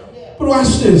 But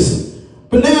watch this.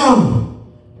 But now,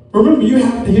 remember, you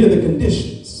have to hear the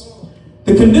conditions.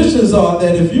 The conditions are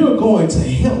that if you're going to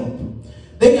help,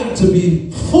 they got to be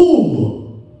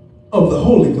full of the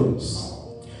Holy Ghost.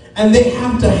 And they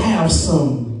have to have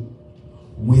some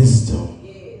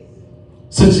wisdom,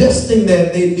 suggesting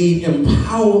that they need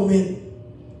empowerment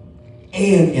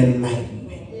and enlightenment.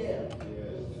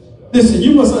 Listen,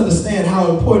 you must understand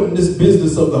how important this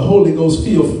business of the Holy Ghost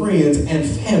filled friends and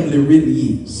family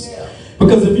really is.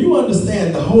 Because if you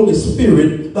understand the Holy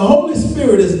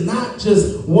Spirit is not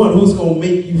just one who's going to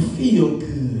make you feel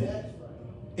good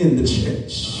in the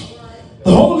church.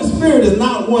 The Holy Spirit is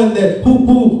not one that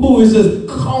who is just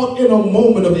caught in a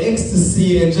moment of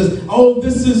ecstasy and just, oh,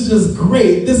 this is just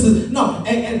great. This is, no.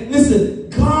 And listen,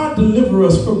 God deliver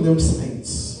us from them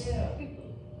saints.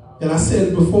 And I said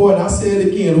it before and I say it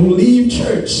again, who leave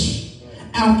church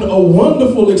after a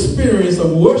wonderful experience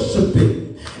of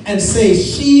worshiping and say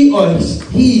she or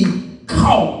he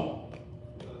caught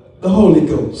the Holy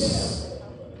Ghost.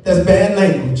 That's bad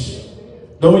language.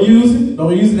 Don't use it.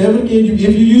 Don't use it ever again. If you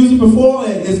use it before,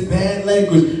 it's bad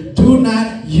language. Do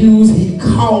not use he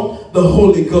caught the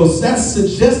Holy Ghost. That's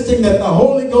suggesting that the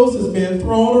Holy Ghost is being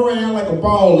thrown around like a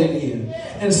ball in here.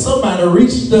 And somebody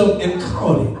reached up and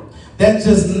caught it. That's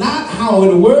just not how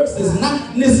it works. It's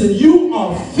not. Listen, you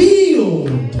are filled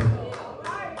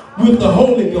with the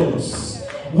Holy Ghost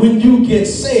when you get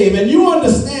saved. And you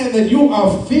understand that you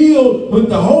are filled with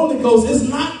the Holy Ghost. It's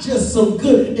not just some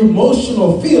good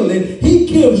emotional feeling. He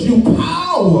gives you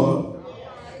power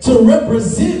to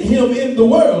represent him in the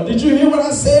world. Did you hear what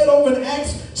I said over in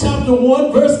Acts chapter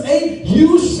 1 verse 8?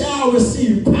 You shall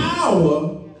receive power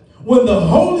when the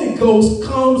Holy Ghost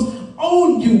comes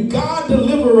on you. God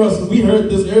deliver us. We heard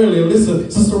this earlier. Listen,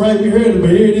 Sister Wright, we heard it, but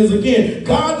here it is again.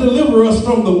 God deliver us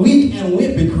from the weak and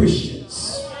wimpy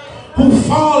Christians who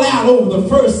fall out over the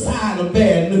first sign of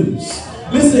bad news.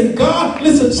 Listen,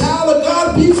 child of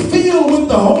God, be filled with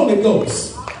the Holy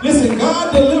Ghost. Listen,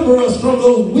 God deliver us from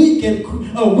those weak and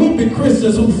wimpy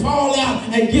Christians who fall out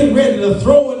and get ready to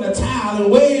throw in the towel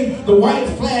and wave the white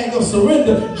flag of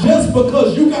surrender just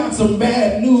because you got some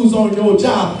bad news on your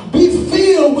job. Be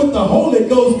filled with the Holy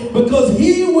Ghost because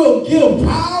he will give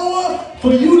power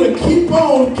for you to keep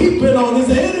on keeping on. Is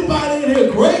there anybody in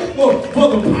here grateful for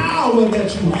the power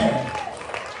that you have?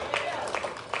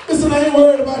 Listen, I ain't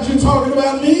worried about you talking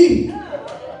about me.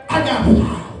 I got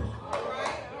power.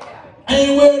 I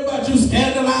ain't worried about you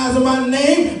scandalizing my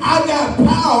name. I got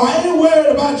power. I ain't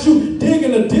worried about you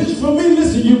digging a ditch for me.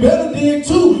 Listen, you better dig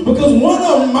too, because one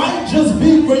of them might just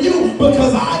be for you,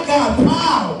 because I got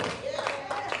power.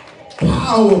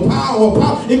 Power, power,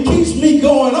 power. It keeps me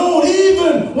going on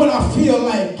even when I feel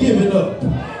like giving up.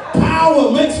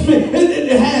 Power makes me,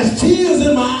 it has tears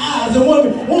in my eyes and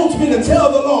wants me to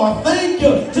tell the Lord, thank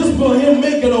you, just for him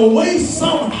making a way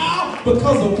somehow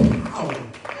because of power.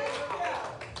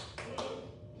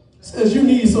 Says you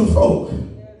need some folk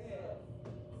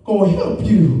gonna help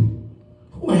you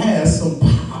who has some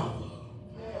power.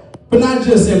 But not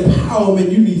just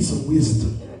empowerment, you need some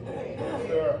wisdom.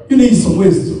 You need some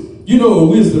wisdom. You know what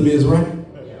wisdom is, right?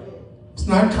 It's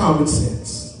not common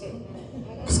sense.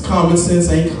 Because common sense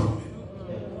ain't common.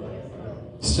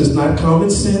 It's just not common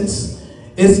sense.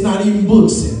 It's not even book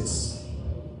sense.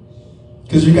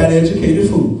 Because you got educated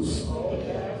fools.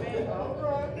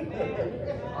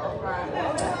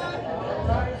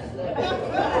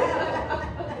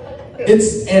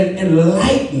 It's an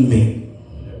enlightenment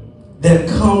that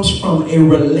comes from a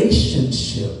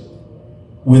relationship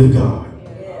with God.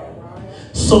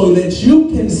 So that you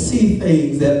can see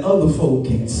things that other folk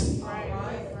can't see.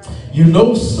 You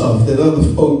know stuff that other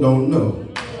folk don't know.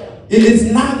 It's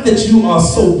not that you are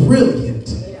so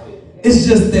brilliant. It's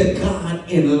just that God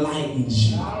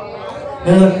enlightens you.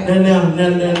 Now,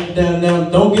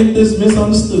 don't get this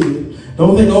misunderstood.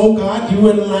 Don't think, oh God, you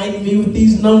enlighten me with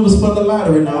these numbers for the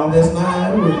lottery. No, that's not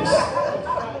how it works.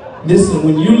 Listen,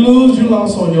 when you lose, you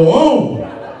lost on your own.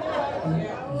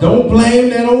 Don't blame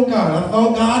that on God. I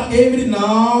thought God gave it.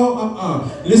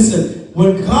 No, Listen,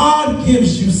 when God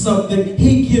gives you something,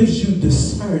 he gives you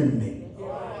discernment.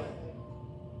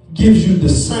 Gives you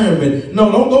discernment.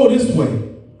 No, don't go this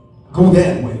way. Go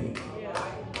that way.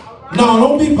 No,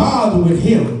 don't be bothered with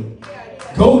him.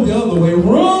 Go the other way.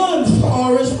 Run,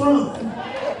 Forrest, run.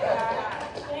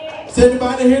 Does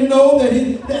anybody here know that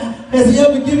has he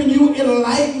ever given you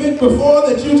enlightenment before,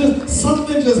 that you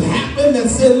something just happened that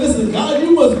said, listen, God,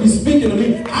 you must be speaking to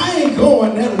me. I ain't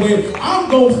going that way. I'm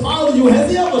going to follow you. Has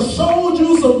he ever showed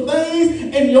you some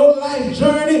things in your life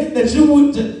journey that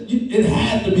it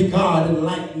had to be God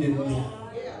enlightening me?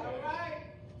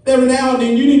 Every now and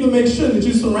then you need to make sure that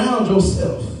you surround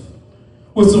yourself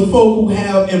with some folk who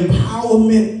have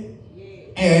empowerment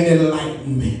and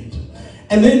enlightenment.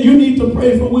 And then you need to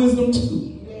pray for wisdom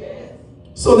too,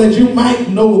 so that you might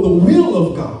know the will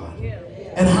of God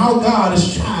and how God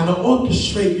is trying to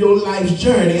orchestrate your life's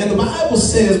journey. And the Bible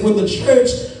says when the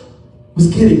church was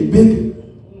getting bigger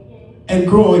and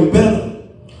growing better,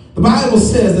 the Bible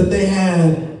says that they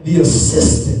had the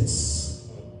assistance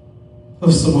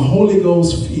of some Holy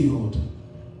Ghost filled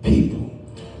people.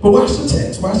 But watch the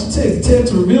text, watch the text. The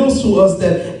text reveals to us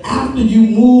that after you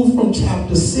move from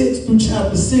chapter 6 through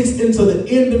chapter 6 into the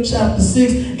end of chapter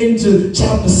 6 into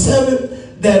chapter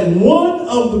 7, that one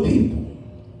of the people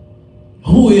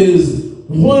who is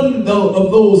one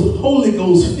of those Holy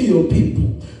Ghost filled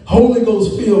people, Holy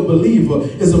Ghost filled believer,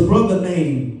 is a brother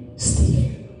named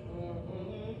Stephen.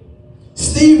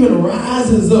 Stephen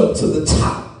rises up to the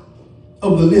top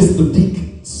of the list of deacons.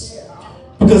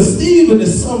 Because Stephen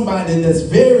is somebody that's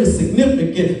very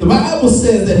significant. The Bible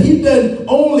says that he doesn't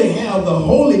only have the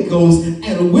Holy Ghost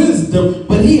and wisdom,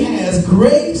 but he has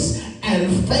grace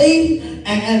and faith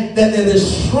and that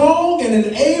is strong and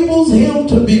enables him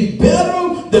to be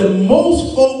better than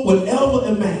most folk would ever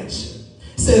imagine.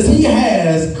 It says he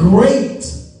has great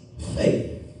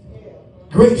faith.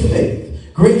 Great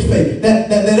faith. Great faith.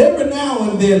 That every now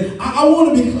and then I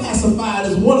want to be classified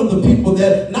as one of the people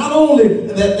that not only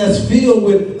that's filled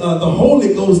with the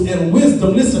Holy Ghost and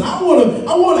wisdom. Listen, I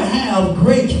want to have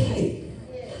great faith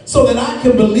so that I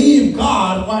can believe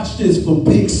God, watch this, for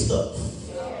big stuff.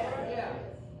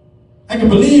 I can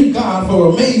believe God for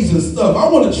amazing stuff. I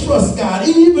want to trust God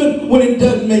even when it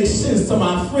doesn't make sense to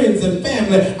my friends and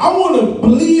family. I want to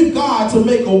believe God to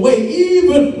make a way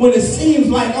even when it seems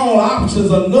like all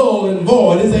options are null and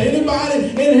void. Is there anybody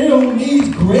in here who needs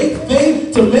great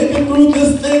faith to make it through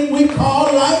this thing we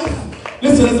call life?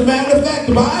 Listen, as a matter of fact,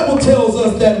 the Bible tells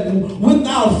us that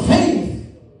without faith,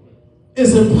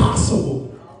 it's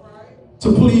impossible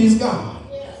to please God.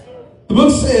 The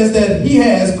book says that he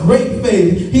has great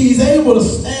faith. He's able to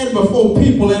stand before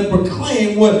people and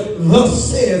proclaim what thus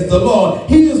says the Lord.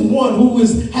 He is one who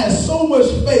has so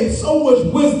much faith, so much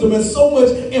wisdom, and so much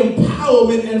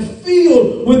empowerment and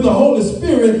filled with the Holy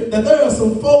Spirit that there are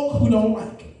some folk who don't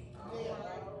like him.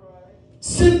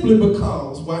 Simply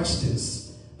because, watch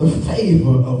this, the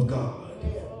favor of God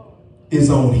is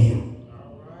on him.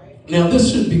 Now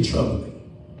this should be troubling.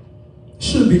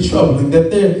 Should be troubling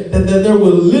that there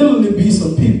will literally be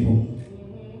some people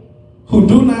who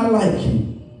do not like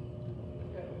you,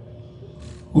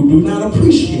 who do not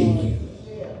appreciate you,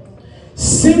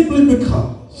 simply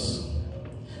because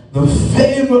the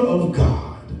favor of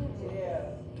God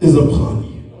is upon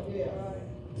you.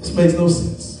 This makes no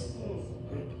sense.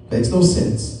 Makes no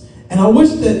sense. And I wish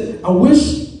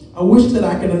that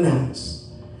I could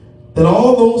announce that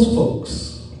all those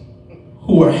folks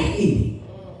who are hating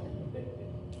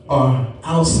are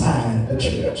outside the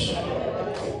church.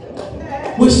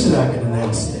 Wish that I could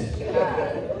announce that.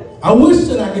 I wish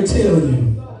that I could tell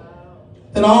you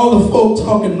that all the folk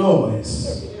talking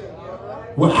noise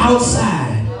were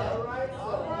outside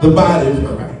the body of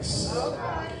Christ.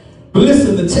 But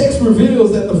listen, the text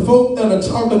reveals that the folk that are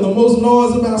talking the most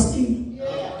noise about Stephen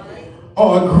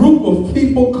are a group of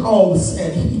people called the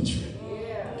Sanhedrin.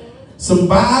 Some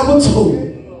Bible told,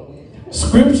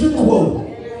 scripture quote,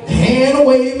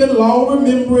 hand-waving,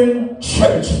 law-remembering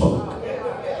church folk.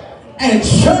 And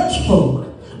church folk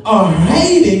are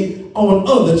hating on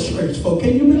other church folk.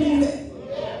 Can you believe that?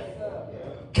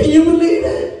 Can you believe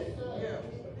that?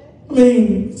 I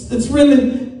mean, it's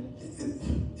really,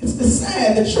 it's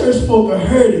sad that church folk are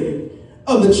hurting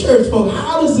other church folk.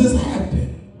 How does this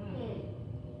happen?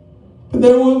 But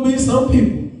there will be some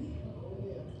people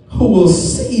who will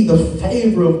see the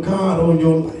favor of God on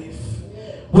your life,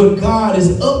 what God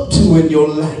is up to in your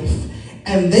life,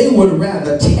 and they would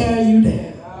rather tear you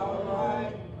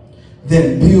down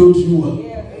than build you up.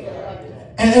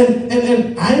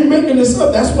 And I ain't making this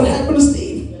up. That's what happened to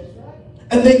Steve.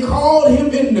 And they called him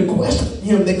in to question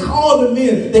him. They called him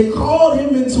in. They called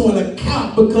him into an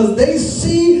account because they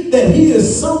see that he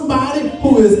is somebody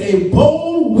who is a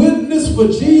bold witness for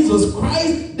Jesus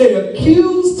Christ. They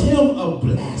accused him of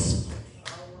blasphemy.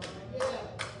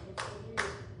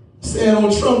 Said on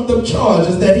trumped up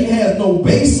charges that he has no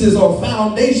basis or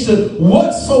foundation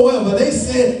whatsoever. They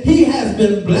said he has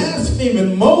been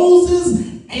blaspheming Moses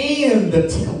and the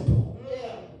temple.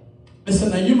 Listen,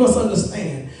 now you must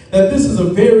understand that this is a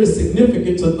very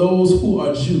significant to those who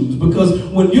are Jews, because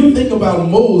when you think about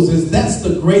Moses, that's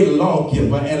the great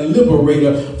lawgiver and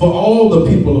liberator for all the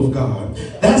people of God.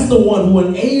 That's the one who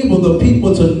enabled the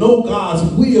people to know God's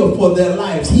will for their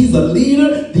lives. He's a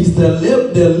leader, he's their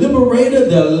liberator,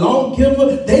 their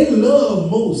lawgiver. They love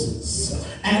Moses.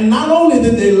 And not only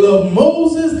did they love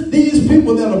Moses, these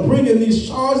people that are bringing these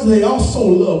charges, they also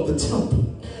love the temple.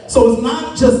 So it's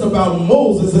not just about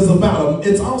Moses,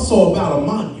 it's also about a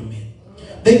monument.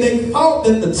 They thought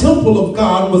that the temple of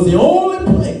God was the only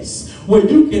place where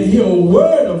you can hear a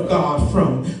word of God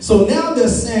from. So now they're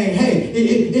saying, hey,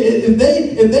 if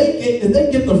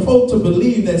they get the folk to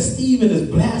believe that Stephen is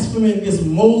blaspheming against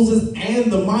Moses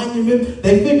and the monument,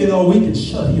 they figured, oh, we can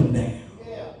shut him down.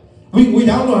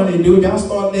 Y'all know how they do it. Y'all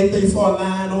start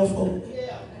lying on folks.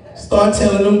 Start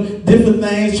telling them different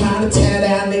things, trying to tear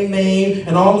down their name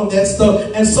and all of that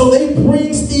stuff. And so they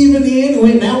bring Stephen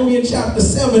in. Now we're in chapter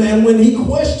 7. And when he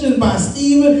questioned by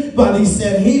Stephen, by these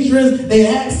Sanhedrins, they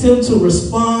asked him to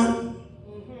respond.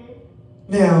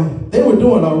 Now, they were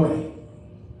doing all right.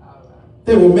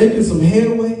 They were making some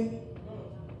headway.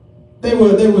 They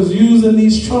was using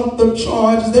these trumped up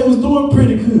charges. They was doing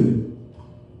pretty good.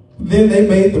 Then they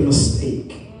made the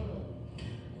mistake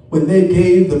when they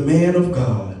gave the man of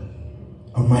God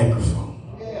a microphone.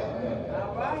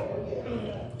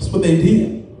 That's what they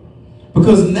did.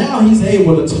 Because now he's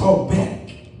able to talk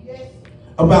back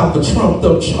about the trumped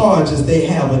up charges they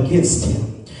have against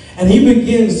him. And he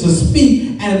begins to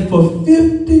speak, and for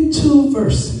 52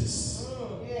 verses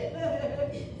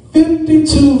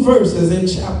in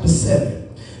chapter 7,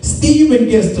 Stephen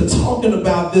gets to talking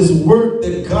about this work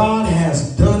that God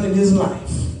has done in his life.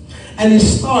 And he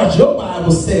starts, your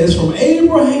Bible says, from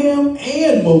Abraham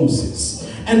and Moses,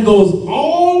 and goes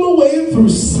all the way through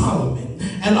Solomon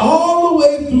and all the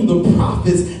way through the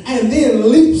prophets, and then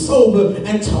leaps over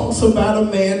and talks about a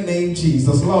man named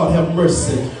Jesus. Lord have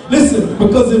mercy. Listen,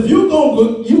 because if you're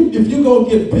gonna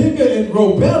get bigger and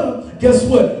grow better, guess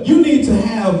what? You need to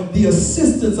have the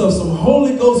assistance of some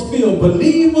Holy Ghost filled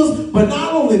believers. But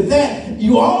not only that,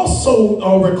 you also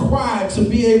are required to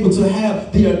be able to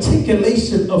have the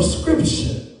articulation of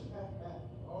Scripture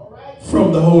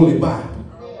from the Holy Bible.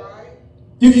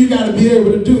 You got to be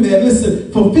able to do that.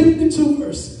 Listen, for 52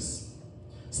 verses,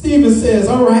 Stephen says,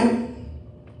 all right,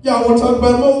 y'all want to talk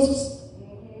about Moses?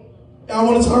 Y'all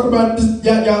want to talk about this?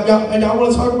 Y'all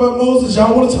want to talk about Moses?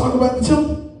 Y'all want to talk about the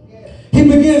temple? He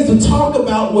begins to talk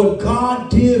about what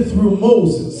God did through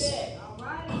Moses,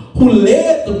 who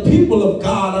led the people of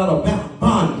God out of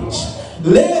bondage,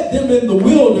 led them in the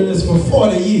wilderness for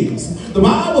 40 years. The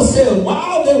Bible says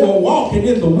while they were walking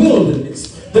in the wilderness,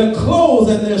 their clothes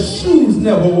and their shoes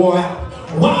never wore out.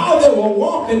 While they were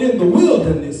walking in the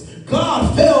wilderness,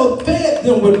 God fed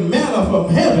them with manna from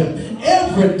heaven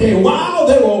every day. While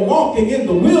they were walking in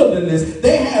the wilderness,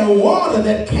 they had water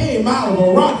that came out of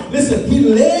a rock. Listen, he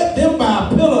led them by a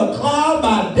pillar of cloud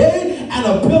by day and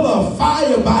a pillar of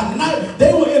fire by night.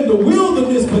 They were in the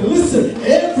wilderness, but listen,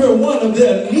 every one of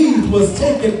their needs was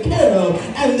taken care of,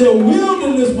 and their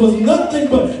wilderness was nothing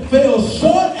but fell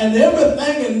short, and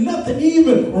everything and nothing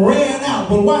even ran out.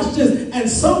 But watch this, and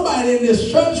somebody in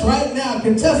this church right now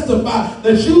can testify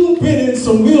that you've been in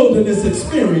some wilderness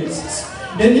experiences.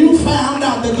 And you found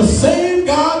out that the same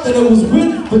God that was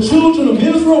with the children of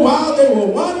Israel while they were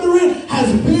wandering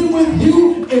has been with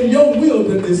you in your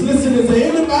wilderness. Listen, is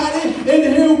there anybody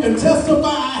in here who can testify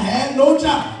I had no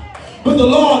job, but the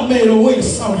Lord made a way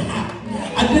somehow?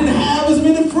 I didn't have as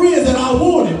many friends that I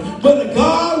wanted, but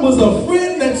God was a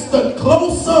friend that stuck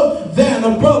closer than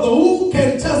a brother. Who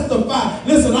can testify?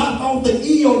 Listen, I thought the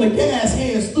E on the gas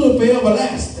hand stood for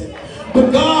everlasting,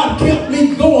 but God kept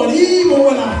me going even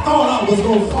when I thought I was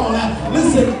going to fall out.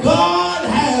 Listen, God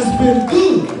has been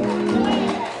good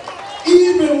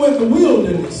even when the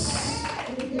wilderness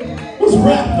was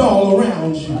wrapped all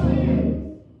around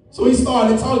you. So he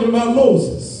started talking about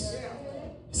Moses.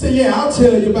 He said, yeah, I'll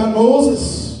tell you about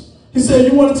Moses. He said,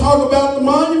 you want to talk about the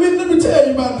monument? Let me tell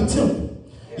you about the temple.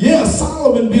 Yeah,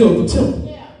 Solomon built the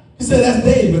temple. He said, that's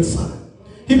David's son.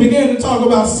 He began to talk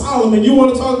about Solomon. You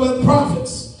want to talk about the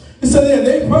prophets? He said, yeah,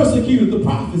 they persecuted the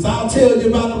prophets. I'll tell you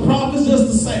about the prophets just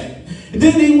the same. And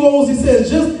then he goes, he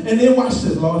says, and then watch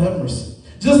this, Lord have mercy.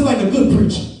 Just like a good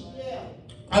preacher.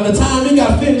 By the time he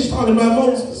got finished talking about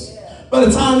Moses, by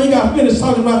the time he got finished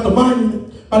talking about the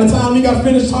monument, by the time he got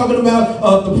finished talking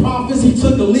about the prophets, he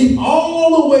took a leap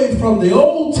all the way from the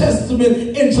Old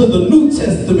Testament into the New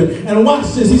Testament. And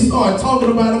watch this, he started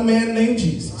talking about a man named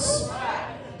Jesus.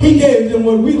 He gave them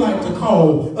what we like to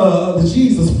call the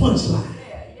Jesus punchline.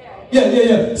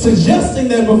 Yeah. Suggesting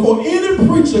that before any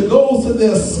preacher goes to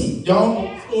their seat, y'all,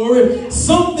 story,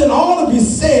 something ought to be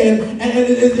said, and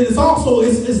it's also,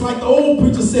 it's like the old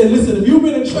preacher said, listen, if you've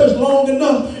been in church long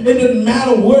enough, it didn't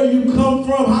matter where you come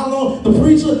from, how long the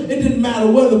preacher, it didn't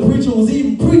matter where the preacher was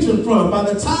even preaching from.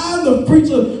 By the time the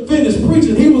preacher finished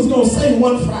preaching, he was going to say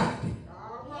one Friday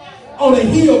on a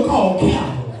hill called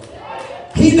Calvary,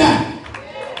 he died.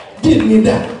 Didn't he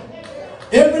die?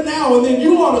 Every now and then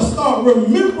you ought to start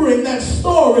remembering that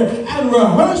story and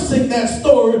rehearsing that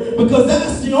story, because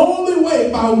that's the only way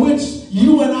by which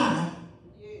you and I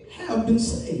have been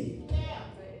saved.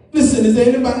 Listen, is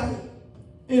there anybody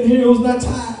in here who's not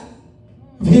tired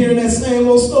of hearing that same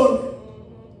old story?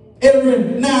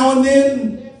 Every now and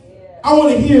then I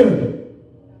want to hear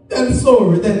that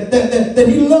story, that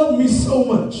he loved me so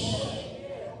much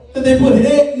that they put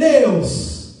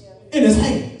nails in his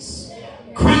hands,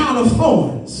 crown of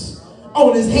thorns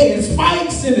on his head,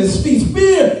 spikes in his feet,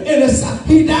 spear in his side.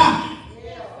 He died.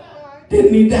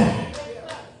 Didn't he die?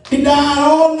 He died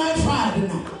all night Friday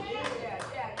night.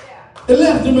 They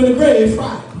left him in the grave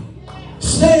Friday.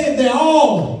 Stayed there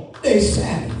all day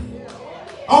Saturday.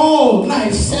 All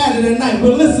night Saturday night.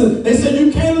 But listen, they said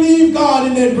you can't leave God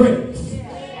in that grave.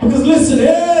 Because listen,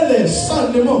 early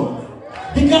Sunday morning,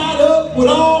 he got up with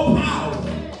all power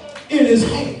in his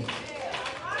hand.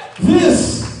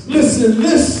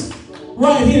 This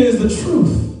right here is the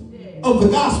truth of the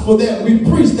gospel that we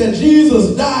preach, that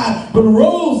Jesus died but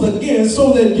rose again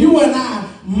so that you and I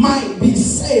might be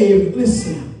saved.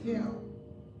 Listen,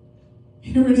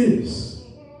 here it is.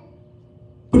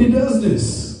 But he does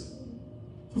this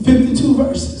for 52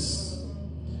 verses.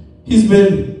 He's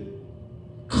been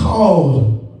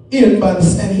called in by the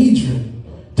Sanhedrin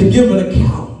to give an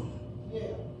account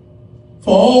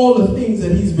for all the things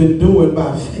that he's been doing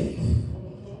by faith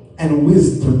and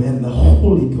wisdom and the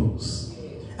Holy Ghost.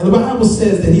 And the Bible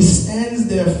says that he stands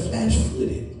there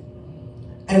flat-footed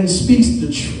and speaks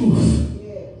the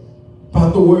truth by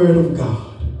the word of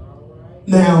God.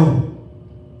 Now,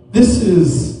 this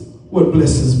is what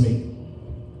blesses me.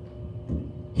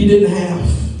 He didn't have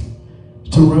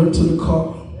to run to the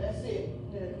car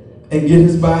and get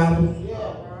his Bible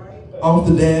off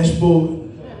the dashboard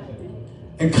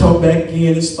and come back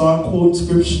in and start quoting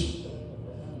scripture.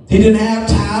 He didn't have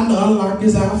time to unlock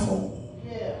his iPhone,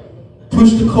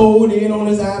 push the code in on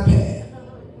his iPad,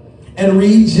 and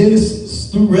read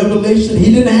Genesis through Revelation.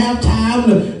 He didn't have time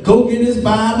to go get his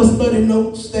Bible study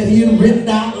notes that he had written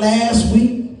out last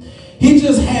week. He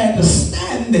just had to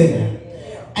stand there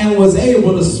and was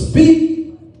able to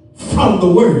speak from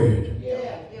the Word.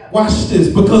 Watch this,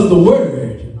 because the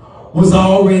Word was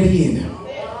already in him.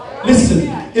 Listen,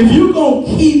 if you're going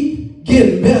to keep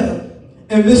getting better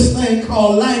in this thing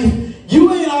called life,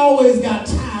 you ain't always got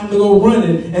time to go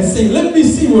running and say, let me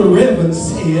see what Reverend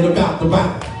said about the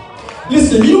Bible.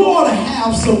 Listen, you ought to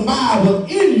have some Bible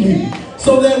in you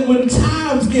so that when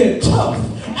times get tough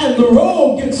and the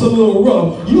road gets a little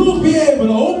rough, you'll be able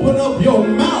to open up your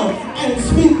mouth and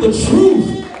speak the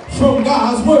truth from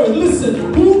God's word.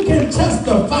 Listen, who can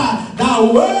testify, thy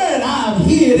word I've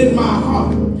hid in my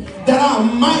heart, that I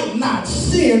might not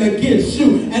sin against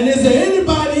you? And is there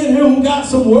anybody in here who got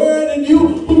some word in you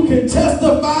who can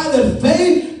testify that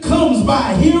faith comes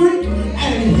by hearing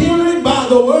and hearing by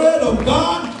the word of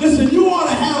God? Listen, you ought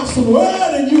to have some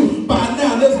word in you by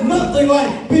now. There's nothing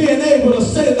like being able to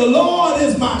say, the Lord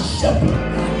is my shepherd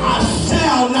I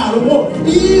shall not want.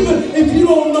 Even if you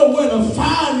don't know where to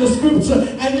find the scripture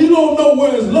and you don't know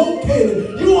where it's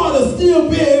located, you ought to still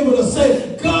be able to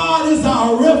say, God is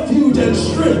our refuge and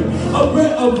strength,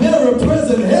 a very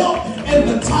present help in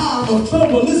the time of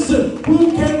trouble. Listen,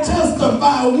 who can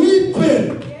testify?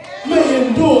 Weeping may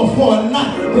endure for a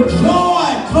night, but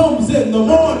joy comes in the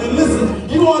morning. Listen,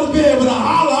 you ought to be able to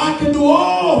holler, I can do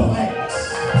all things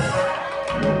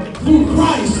through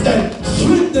Christ that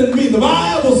strengthened me. The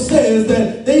Bible says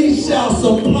that they shall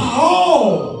supply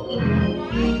all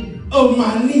of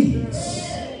my needs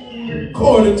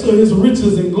according to his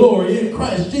riches and glory in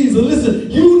Christ Jesus. Listen,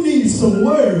 you need some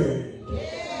word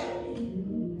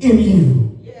in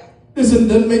you. Listen,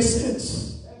 doesn't make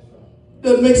sense.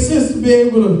 Doesn't make sense to be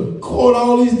able to quote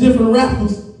all these different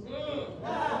rappers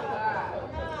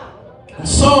and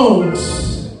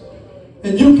songs,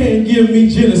 and you can't give me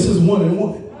Genesis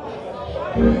 1:1.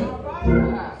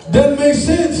 Doesn't make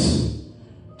sense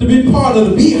to be part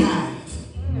of the Beehive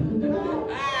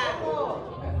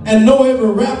and know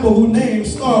every rapper whose name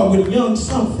starts with young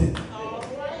something.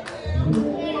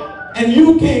 And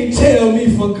you can't tell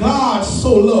me, for God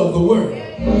so loved the world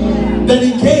that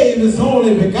he gave his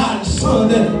only begotten Son,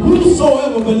 that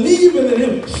whosoever believeth in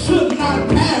him should not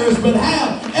perish but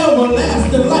have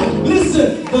everlasting life.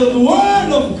 Listen, the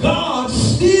word of God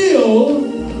still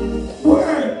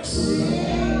works.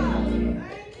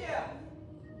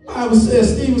 The Bible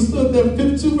says Stephen stood there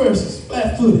 52 verses,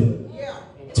 flat-footed,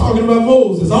 talking about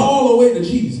Moses all the way to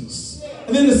Jesus.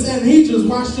 And then the Sanhedrin,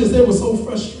 watch this, they were so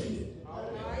frustrated.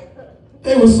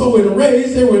 They were so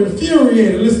enraged, they were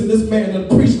infuriated. Listen, this man that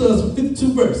preached to us for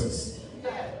 52 verses.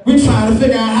 We trying to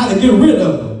figure out how to get rid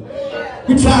of him.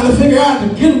 We trying to figure out to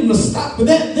get him to stop. But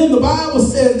then the Bible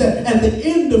says that at the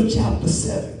end of chapter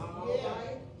 7,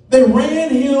 they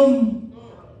ran him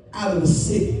out of the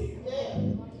city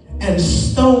and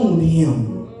stoned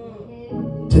him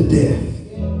to death.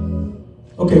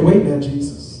 Okay, wait now,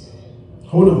 Jesus.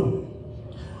 Hold on.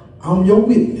 I'm your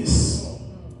witness.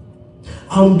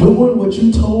 I'm doing what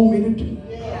you told me to do.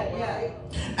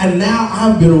 And now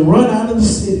I've been run out of the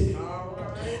city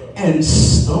and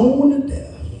stoned to death.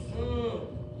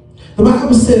 The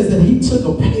Bible says that he took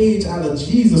a page out of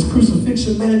Jesus'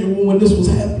 crucifixion manual when this was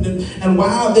happening. And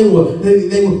while he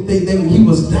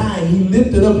was dying, he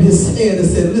lifted up his head and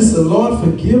said, listen, Lord,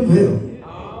 forgive them,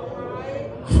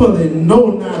 for they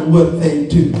know not what they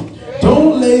do.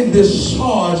 Don't lay this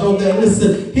charge on them.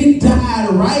 Listen, he died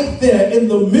right there in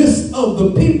the midst of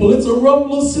the people. It's a rough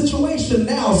little situation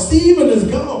now. Stephen is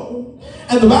gone.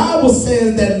 And the Bible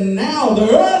says that now the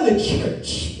early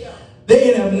church,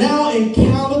 they have now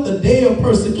encountered the day of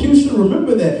persecution.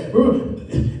 Remember that.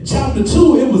 Remember, chapter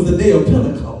 2, it was the day of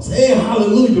Pentecost. Hey,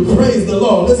 hallelujah, praise the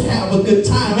Lord. Let's have a good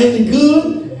time. Ain't it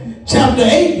good? Chapter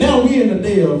 8, now we're in the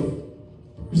day of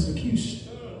persecution.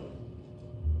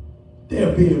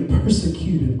 They're being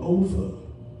persecuted over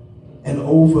and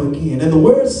over again. And the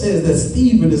word says that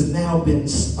Stephen has now been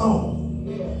stoned.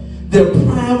 Their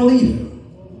prime leader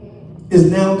is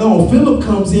now gone. Philip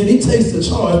comes in, he takes the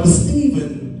charge, but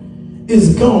Stephen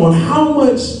is gone. How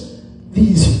much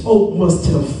these folk must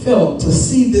have felt to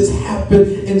see this happen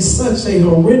in such a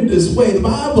horrendous way. The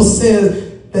Bible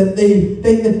says that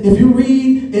if you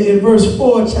read in verse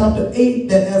 4, chapter 8,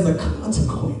 that as a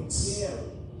consequence,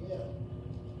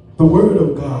 the word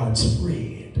of God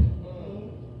spread,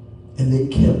 and they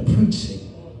kept preaching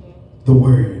the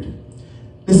word.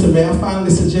 Listen, man, I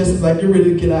finally suggest, as I get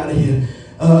ready to get out of here,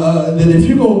 that if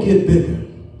you're going to get bigger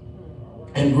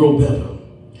and grow better,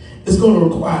 it's going to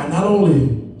require not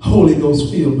only Holy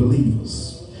Ghost-filled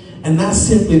believers, and not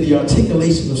simply the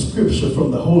articulation of Scripture from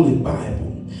the Holy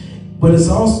Bible, but it's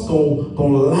also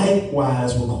going to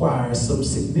likewise require some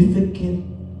significant,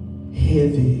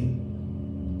 heavy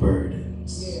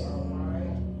burdens.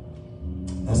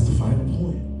 That's the final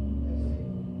point.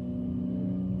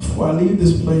 Before I leave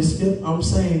this place, I'm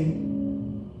saying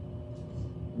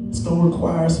it's going to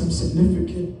require some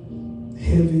significant,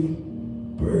 heavy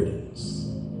burdens.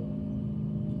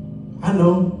 I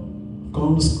know,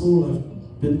 gone to school,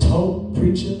 I've been taught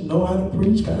preaching, know how to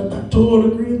preach, got a doctoral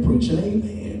degree in preaching,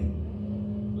 amen.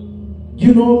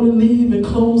 You normally leave and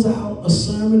close out a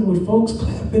sermon with folks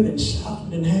clapping and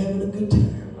shouting and having a good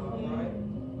time.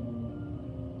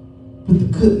 But the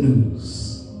good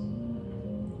news,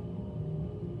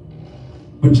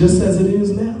 but just as it is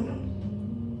now,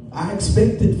 I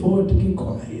expected for it to get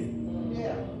quiet.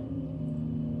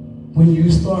 When you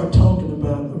start talking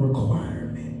about the requirement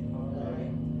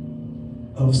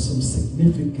of some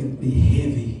significantly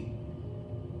heavy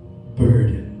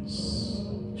burdens.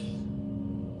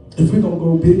 If we're going to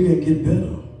go bigger and get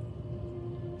better,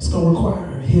 it's going to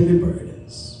require heavy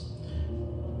burdens.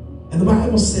 And the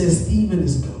Bible says Stephen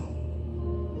is gone.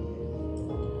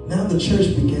 Now the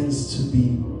church begins to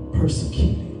be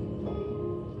persecuted.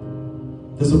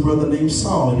 There's a brother named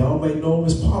Saul. Y'all may know him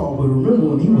as Paul, but remember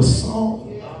when he was Saul,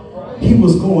 he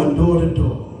was going door to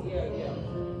door,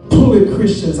 pulling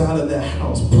Christians out of their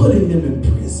house, putting them in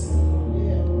prison.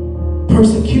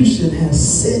 Persecution has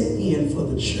set in for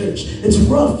the church. It's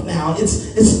rough now.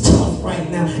 It's tough right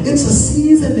now. It's a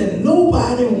season that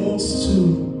nobody wants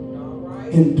to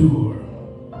endure.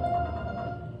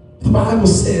 The Bible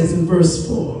says in verse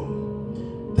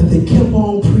 4 that they kept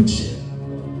on preaching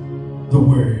the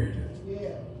word.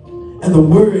 And the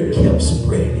word kept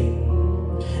spreading.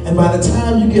 And by the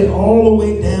time you get all the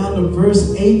way down to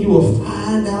verse 8, you will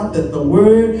find out that the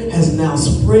word has now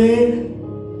spread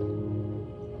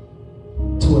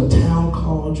to a town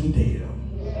called Judea.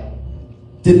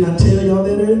 Didn't I tell y'all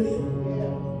that earlier?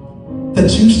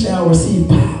 That you shall receive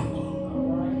power.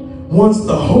 Once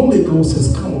the Holy Ghost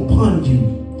has come upon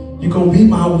you, you're going to be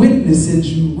my witness in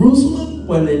Jerusalem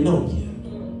where they know you.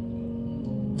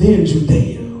 Then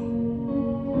Judea.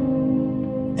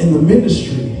 And the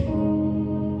ministry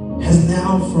has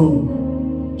now from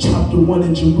chapter 1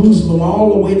 in Jerusalem all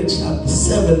the way to chapter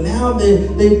 7. Now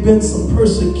they've been some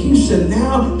persecution.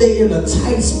 Now they're in a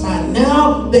tight spot.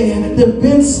 Now they've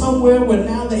been somewhere where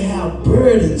now they have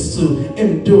burdens to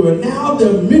endure. Now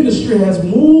their ministry has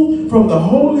moved from the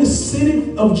holy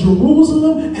city of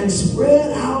Jerusalem and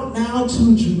spread out now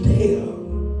to Judea.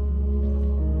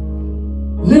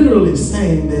 Literally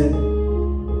saying that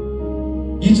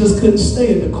you just couldn't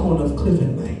stay in the corner of Cliff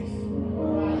and Lake.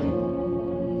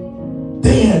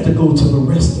 They had to go to the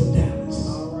rest of Dallas.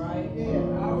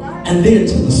 And then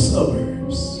to the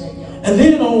suburbs. And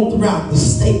then on throughout the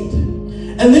state.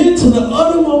 And then to the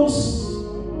uttermost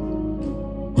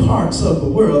parts of the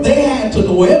world. They had to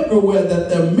go everywhere that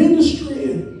their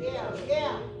ministry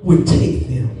would take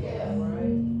them.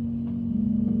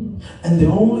 And the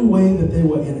only way that they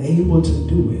were enabled to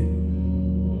do it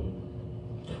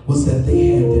was that they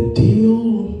had to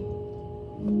deal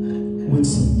with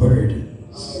some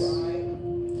burdens.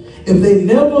 If they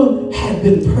never had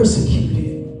been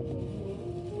persecuted,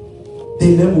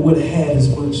 they never would have had as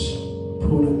much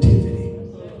productivity.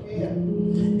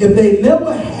 If they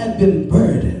never had been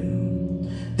burdened,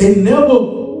 they never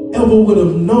ever would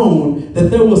have known that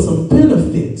there were some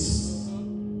benefits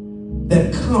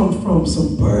that come from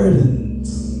some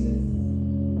burdens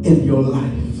in your life.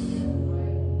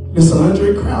 Listen,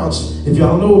 Andre Crouch, if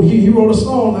y'all know, he wrote a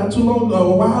song not too long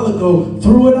ago, a while ago,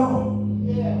 Through It All.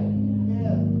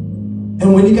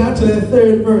 And when he got to that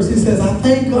third verse, he says, I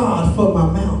thank God for my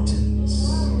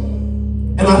mountains.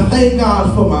 And I thank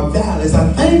God for my valleys.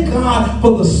 I thank God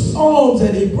for the storms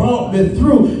that he brought me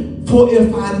through. For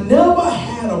if I never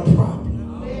had a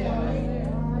problem,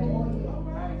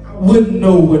 I wouldn't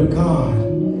know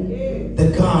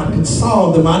that God could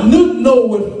solve them. I wouldn't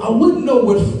know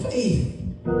what faith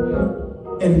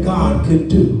and God could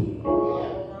do.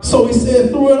 So he said,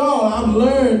 through it all, I've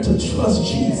learned to trust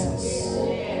Jesus.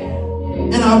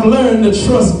 And I've learned to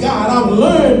trust God. I've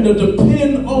learned to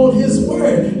depend on his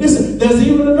word. Listen, there's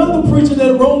even another preacher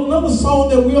that wrote another song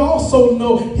that we also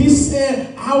know. He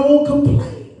said, I won't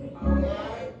complain.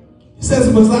 He says,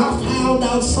 because I found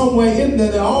out somewhere in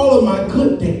there that all of my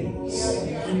good days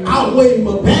outweigh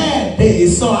my bad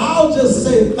days. So I'll just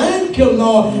say, thank you,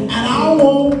 Lord, and I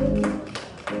won't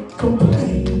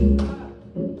complain.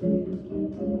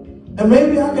 And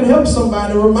maybe I can help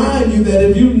somebody remind you that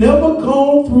if you've never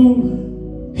gone through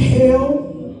hell,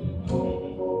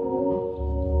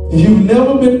 if you've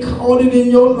never been caught it in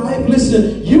your life,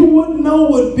 listen, you wouldn't know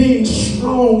what being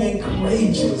strong and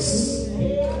courageous.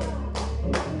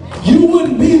 You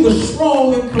wouldn't be the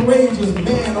strong and courageous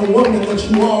man or woman that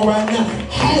you are right now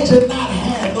had you not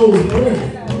had those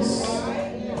burdens.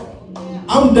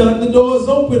 I'm done, the door is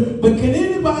open, but can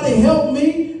anybody help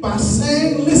me by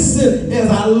saying, listen, as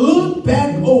I look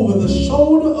back over the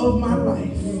shoulder of my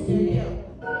life,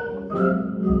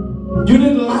 you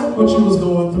didn't like what you was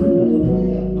going through.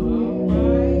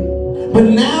 But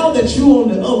now that you're on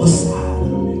the other side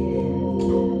of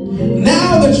it,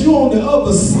 now that you're on the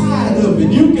other side of it,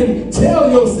 you can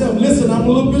tell yourself, listen, I'm a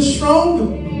little bit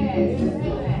stronger.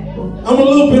 I'm a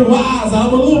little bit wiser.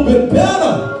 I'm a little bit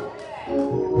better.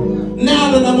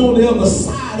 Now that I'm on the other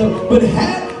side of it. But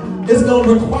it's going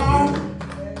to require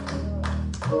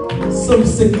some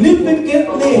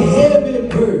significantly heavy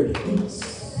burdens.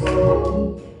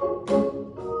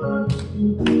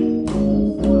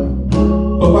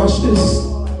 But watch this.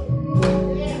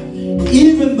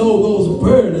 Even though those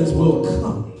burdens will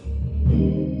come,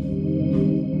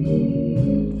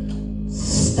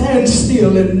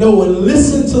 still and know and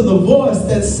listen to the voice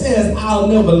that says, I'll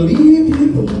never leave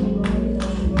you,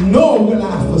 nor will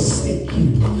I forsake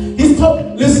you. He's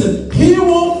told, listen, he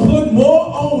won't put more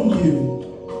on you.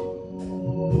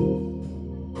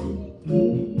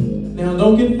 Now,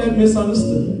 don't get that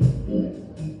misunderstood.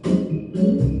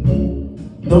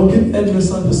 Don't get that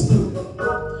misunderstood.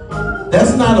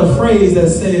 That's not a phrase that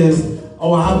says,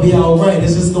 oh, I'll be all right.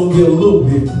 It's just going to get a little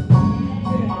bit.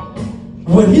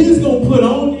 What he's going to put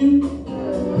on you,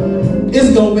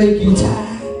 it's going to make you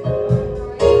tired.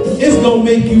 It's going to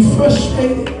make you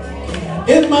frustrated.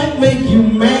 It might make you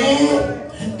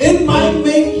mad. It might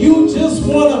make you just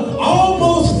want to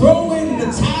almost throw in the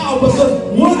towel,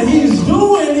 because what he's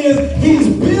doing is he's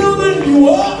building you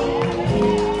up.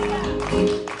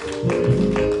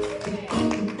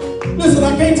 Listen,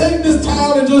 I can't take this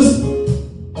towel and just...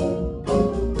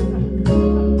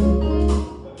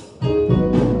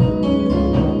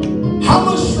 How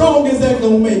much strong is that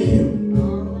going to make him?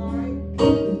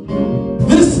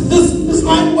 This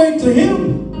might wait to him.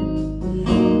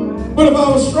 But if I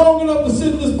was strong enough to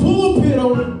sit in this pulpit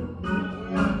on it,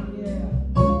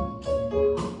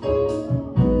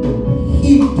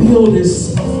 he built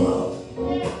himself up.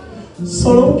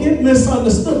 So don't get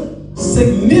misunderstood.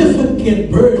 Significant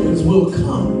burdens will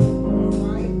come.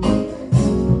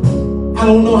 I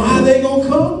don't know how they're going to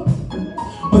come,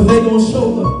 but they're going to show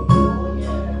up.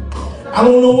 I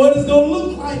don't know what it's going to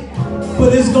look like,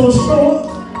 but it's going to show up.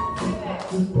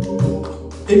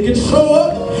 It can show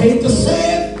up, hate to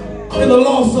say it, in the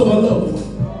loss of a loved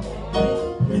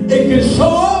one. It can show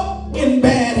up in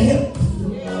bad health.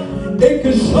 It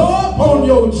can show up on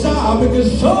your job. It can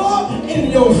show up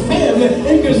in your family.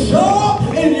 It can show up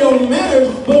in your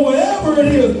marriage. But whatever it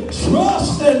is,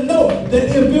 trust and know that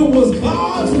if it was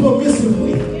God's permissive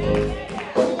will,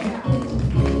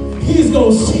 he's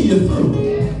going to see you through.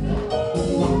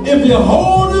 If you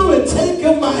hold him and take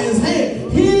him by his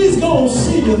hand, he's going to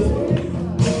see you through.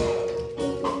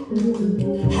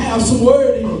 Have some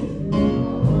word in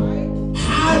you.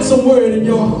 Hide some word in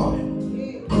your heart.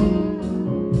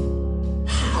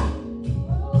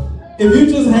 If you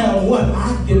just have one,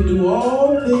 I can do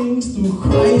all things through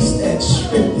Christ that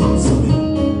strengthens me.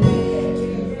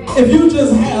 If you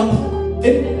just have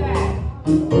it,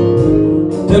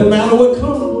 doesn't matter what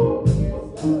comes.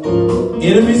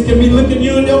 Enemies can be looking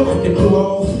you in your eye. I can do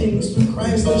all things through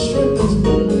Christ that strengthens me.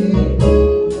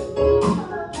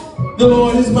 The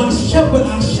Lord is my shepherd,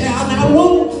 I shall not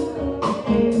want.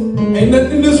 Ain't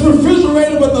nothing in this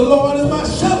refrigerator, but the Lord is my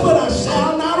shepherd, I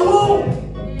shall not want.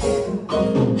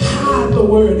 Hide the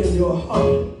word in your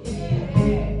heart.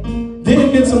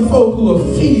 Then get some folk who are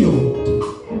filled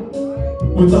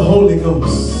with the Holy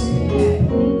Ghost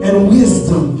and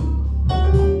wisdom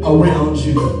around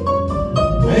you.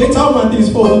 I ain't talking about these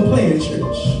folk who play in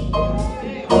church.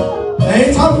 I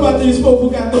ain't talking about these folk who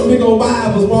got them big old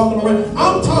Bibles walking around.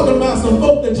 I'm talking about some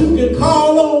folk that you can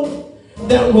call on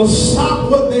that will stop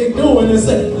what they're doing and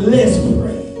say, let's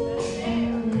pray.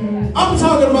 I'm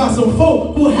talking about some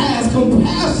folk who has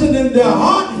compassion in their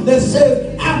heart that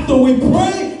says, after we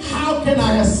pray, how can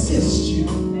I assist you?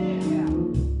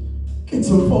 Get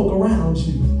some folk around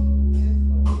you.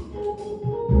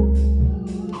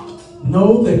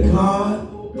 Know that God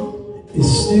is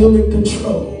still in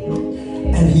control.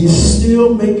 And he's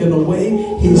still making a way.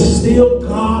 He's still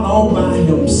God all by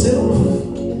himself.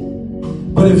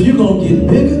 But if you're going to get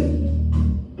bigger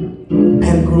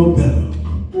and grow better,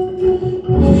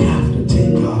 you have to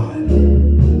take God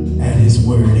at his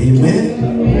word.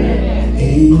 Amen?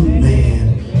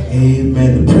 Amen.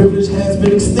 Amen. The privilege has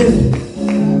been extended.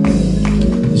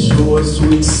 It's yours to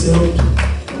accept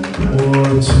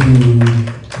or to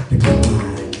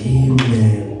decline.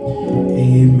 Amen.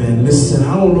 Amen. Listen,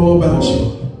 I don't know about you,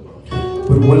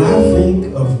 but when I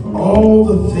think of all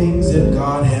the things that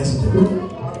God has done,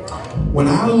 when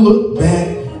I look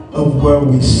back of where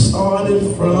we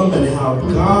started from and how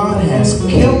God has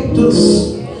kept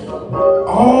us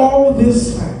all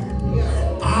this time,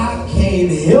 I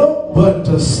can't help but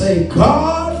to say,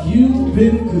 God, you've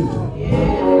been good.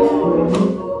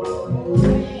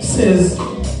 It says,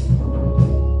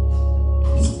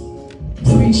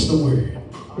 preach the word.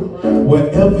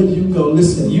 Wherever you go,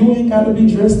 listen, you ain't got to be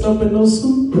dressed up in no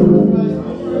suit.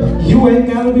 You ain't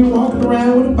got to be walking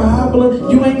around with a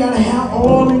Bible. You ain't got to have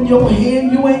oil in your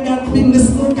hand. You ain't got to be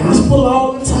listening to the gospel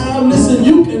all the time. Listen,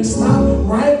 you can stop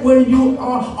right where you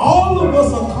are. All of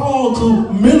us are called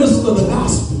to minister the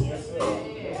gospel.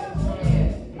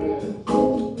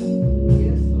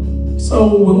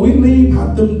 So when we leave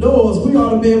out them doors, we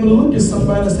ought to be able to look at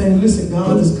somebody and say, listen,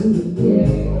 God is good.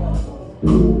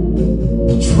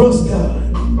 Trust God.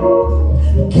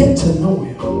 Get to know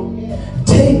him.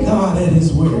 Take God at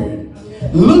his word.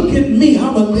 Look at me.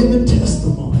 I'm a living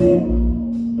testimony.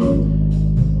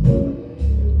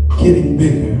 Getting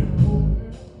bigger.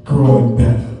 Growing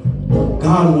better.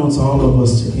 God wants all of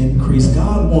us to increase.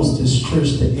 God wants this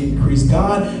church to increase.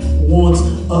 God wants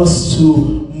us to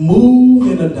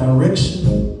move in a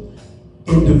direction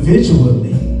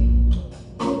individually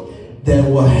that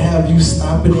will have you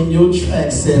stopping in your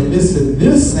tracks saying, listen,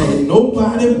 this ain't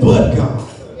nobody but God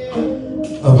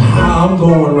of how I'm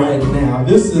going right now.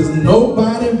 This is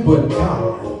nobody but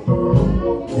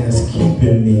God that's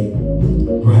keeping me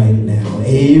right now.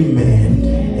 Amen.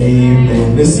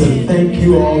 Amen. Listen, thank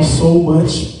you all so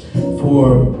much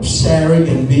for sharing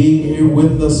and being here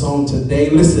with us on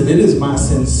today. Listen, it is my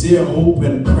sincere hope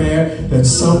and prayer that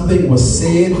something was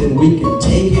said that we can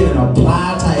take it and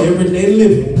apply to everyday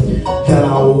living, that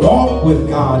our walk with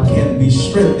God can be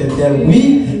strengthened, that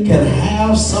we can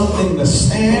have something to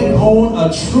stand on,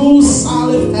 a true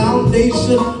solid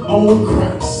foundation on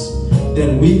Christ,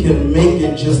 that we can make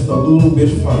it just a little bit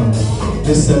further.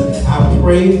 Listen, I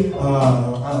pray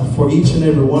for each and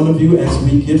every one of you as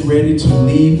we get ready to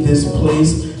leave this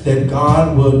place, that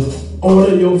God would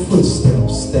order your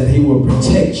footsteps, that he will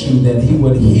protect you, that he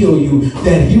would heal you,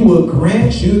 that he will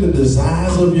grant you the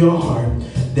desires of your heart,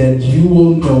 that you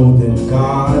will know that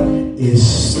God is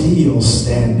still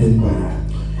standing by.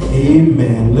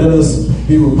 Amen. Let us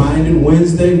be reminded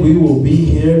Wednesday we will be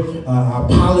here. I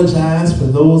apologize for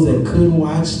those that couldn't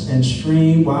watch and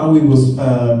stream while we was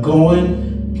going.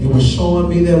 It was showing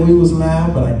me that we was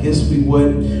live, but I guess we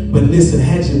wouldn't. But listen,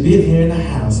 had you been here in the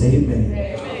house,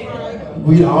 amen,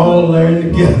 we all learn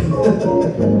together.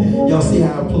 Y'all see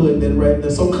how I plugged in right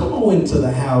there? So come on into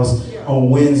the house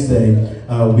on Wednesday.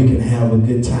 We can have a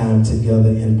good time together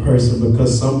in person,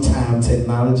 because sometimes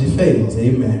technology fails.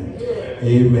 Amen.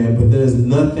 Amen. But there's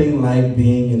nothing like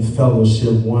being in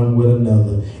fellowship one with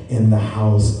another in the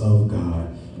house of God.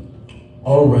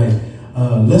 All right.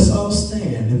 Let's all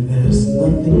stand if there's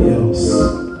nothing else.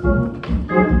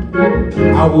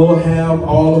 I will have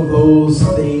all of those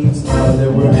things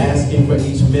that we're asking for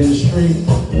each ministry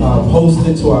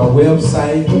posted to our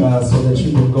website so that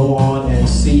you can go on and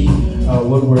see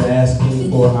what we're asking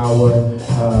for our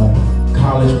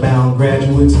college-bound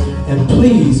graduates. And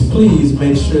please, please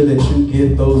make sure that you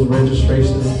get those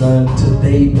registrations done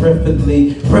today,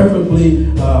 preferably,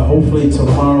 hopefully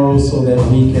tomorrow, so that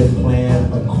we can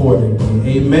plan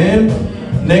accordingly. Amen.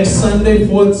 Next Sunday,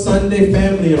 fourth Sunday,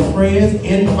 family and friends,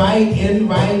 invite.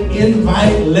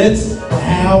 Let's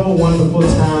have a wonderful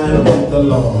time with the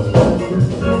Lord.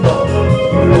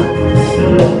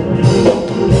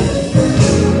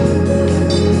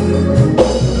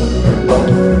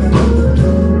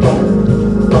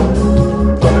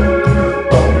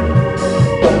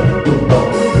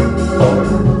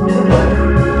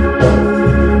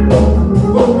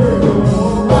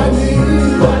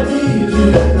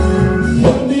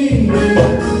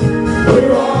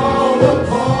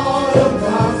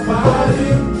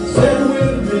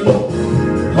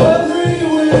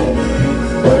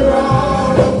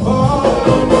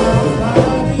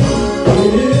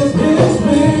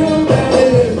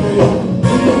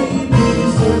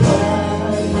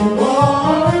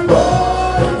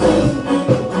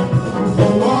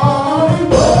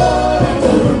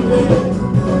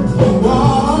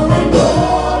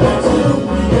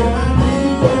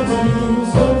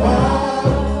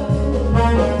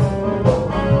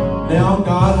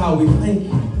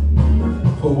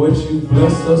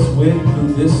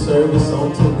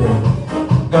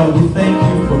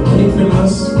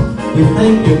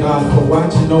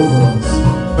 Watching over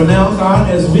us. But now, God,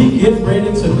 as we get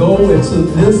ready to go into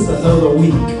this another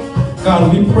week,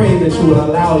 God, we pray that you would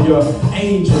allow your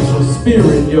angels, your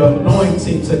spirit, your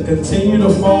anointing to continue to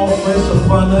fall fresh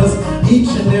upon us each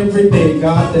and every day,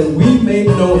 God, that we may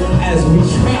know as we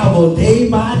travel day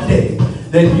by day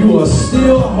that you are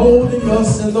still holding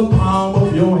us in the palm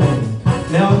of your hand.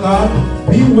 Now, God,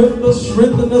 be with us,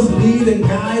 strengthen us, lead and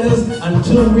guide us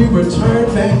until we return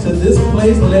back to this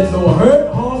place. Let no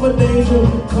hurt, harm, or danger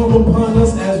come upon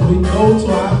us as we go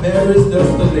to our various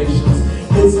destinations.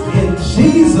 It's in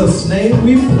Jesus' name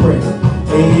we pray.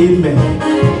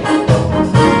 Amen.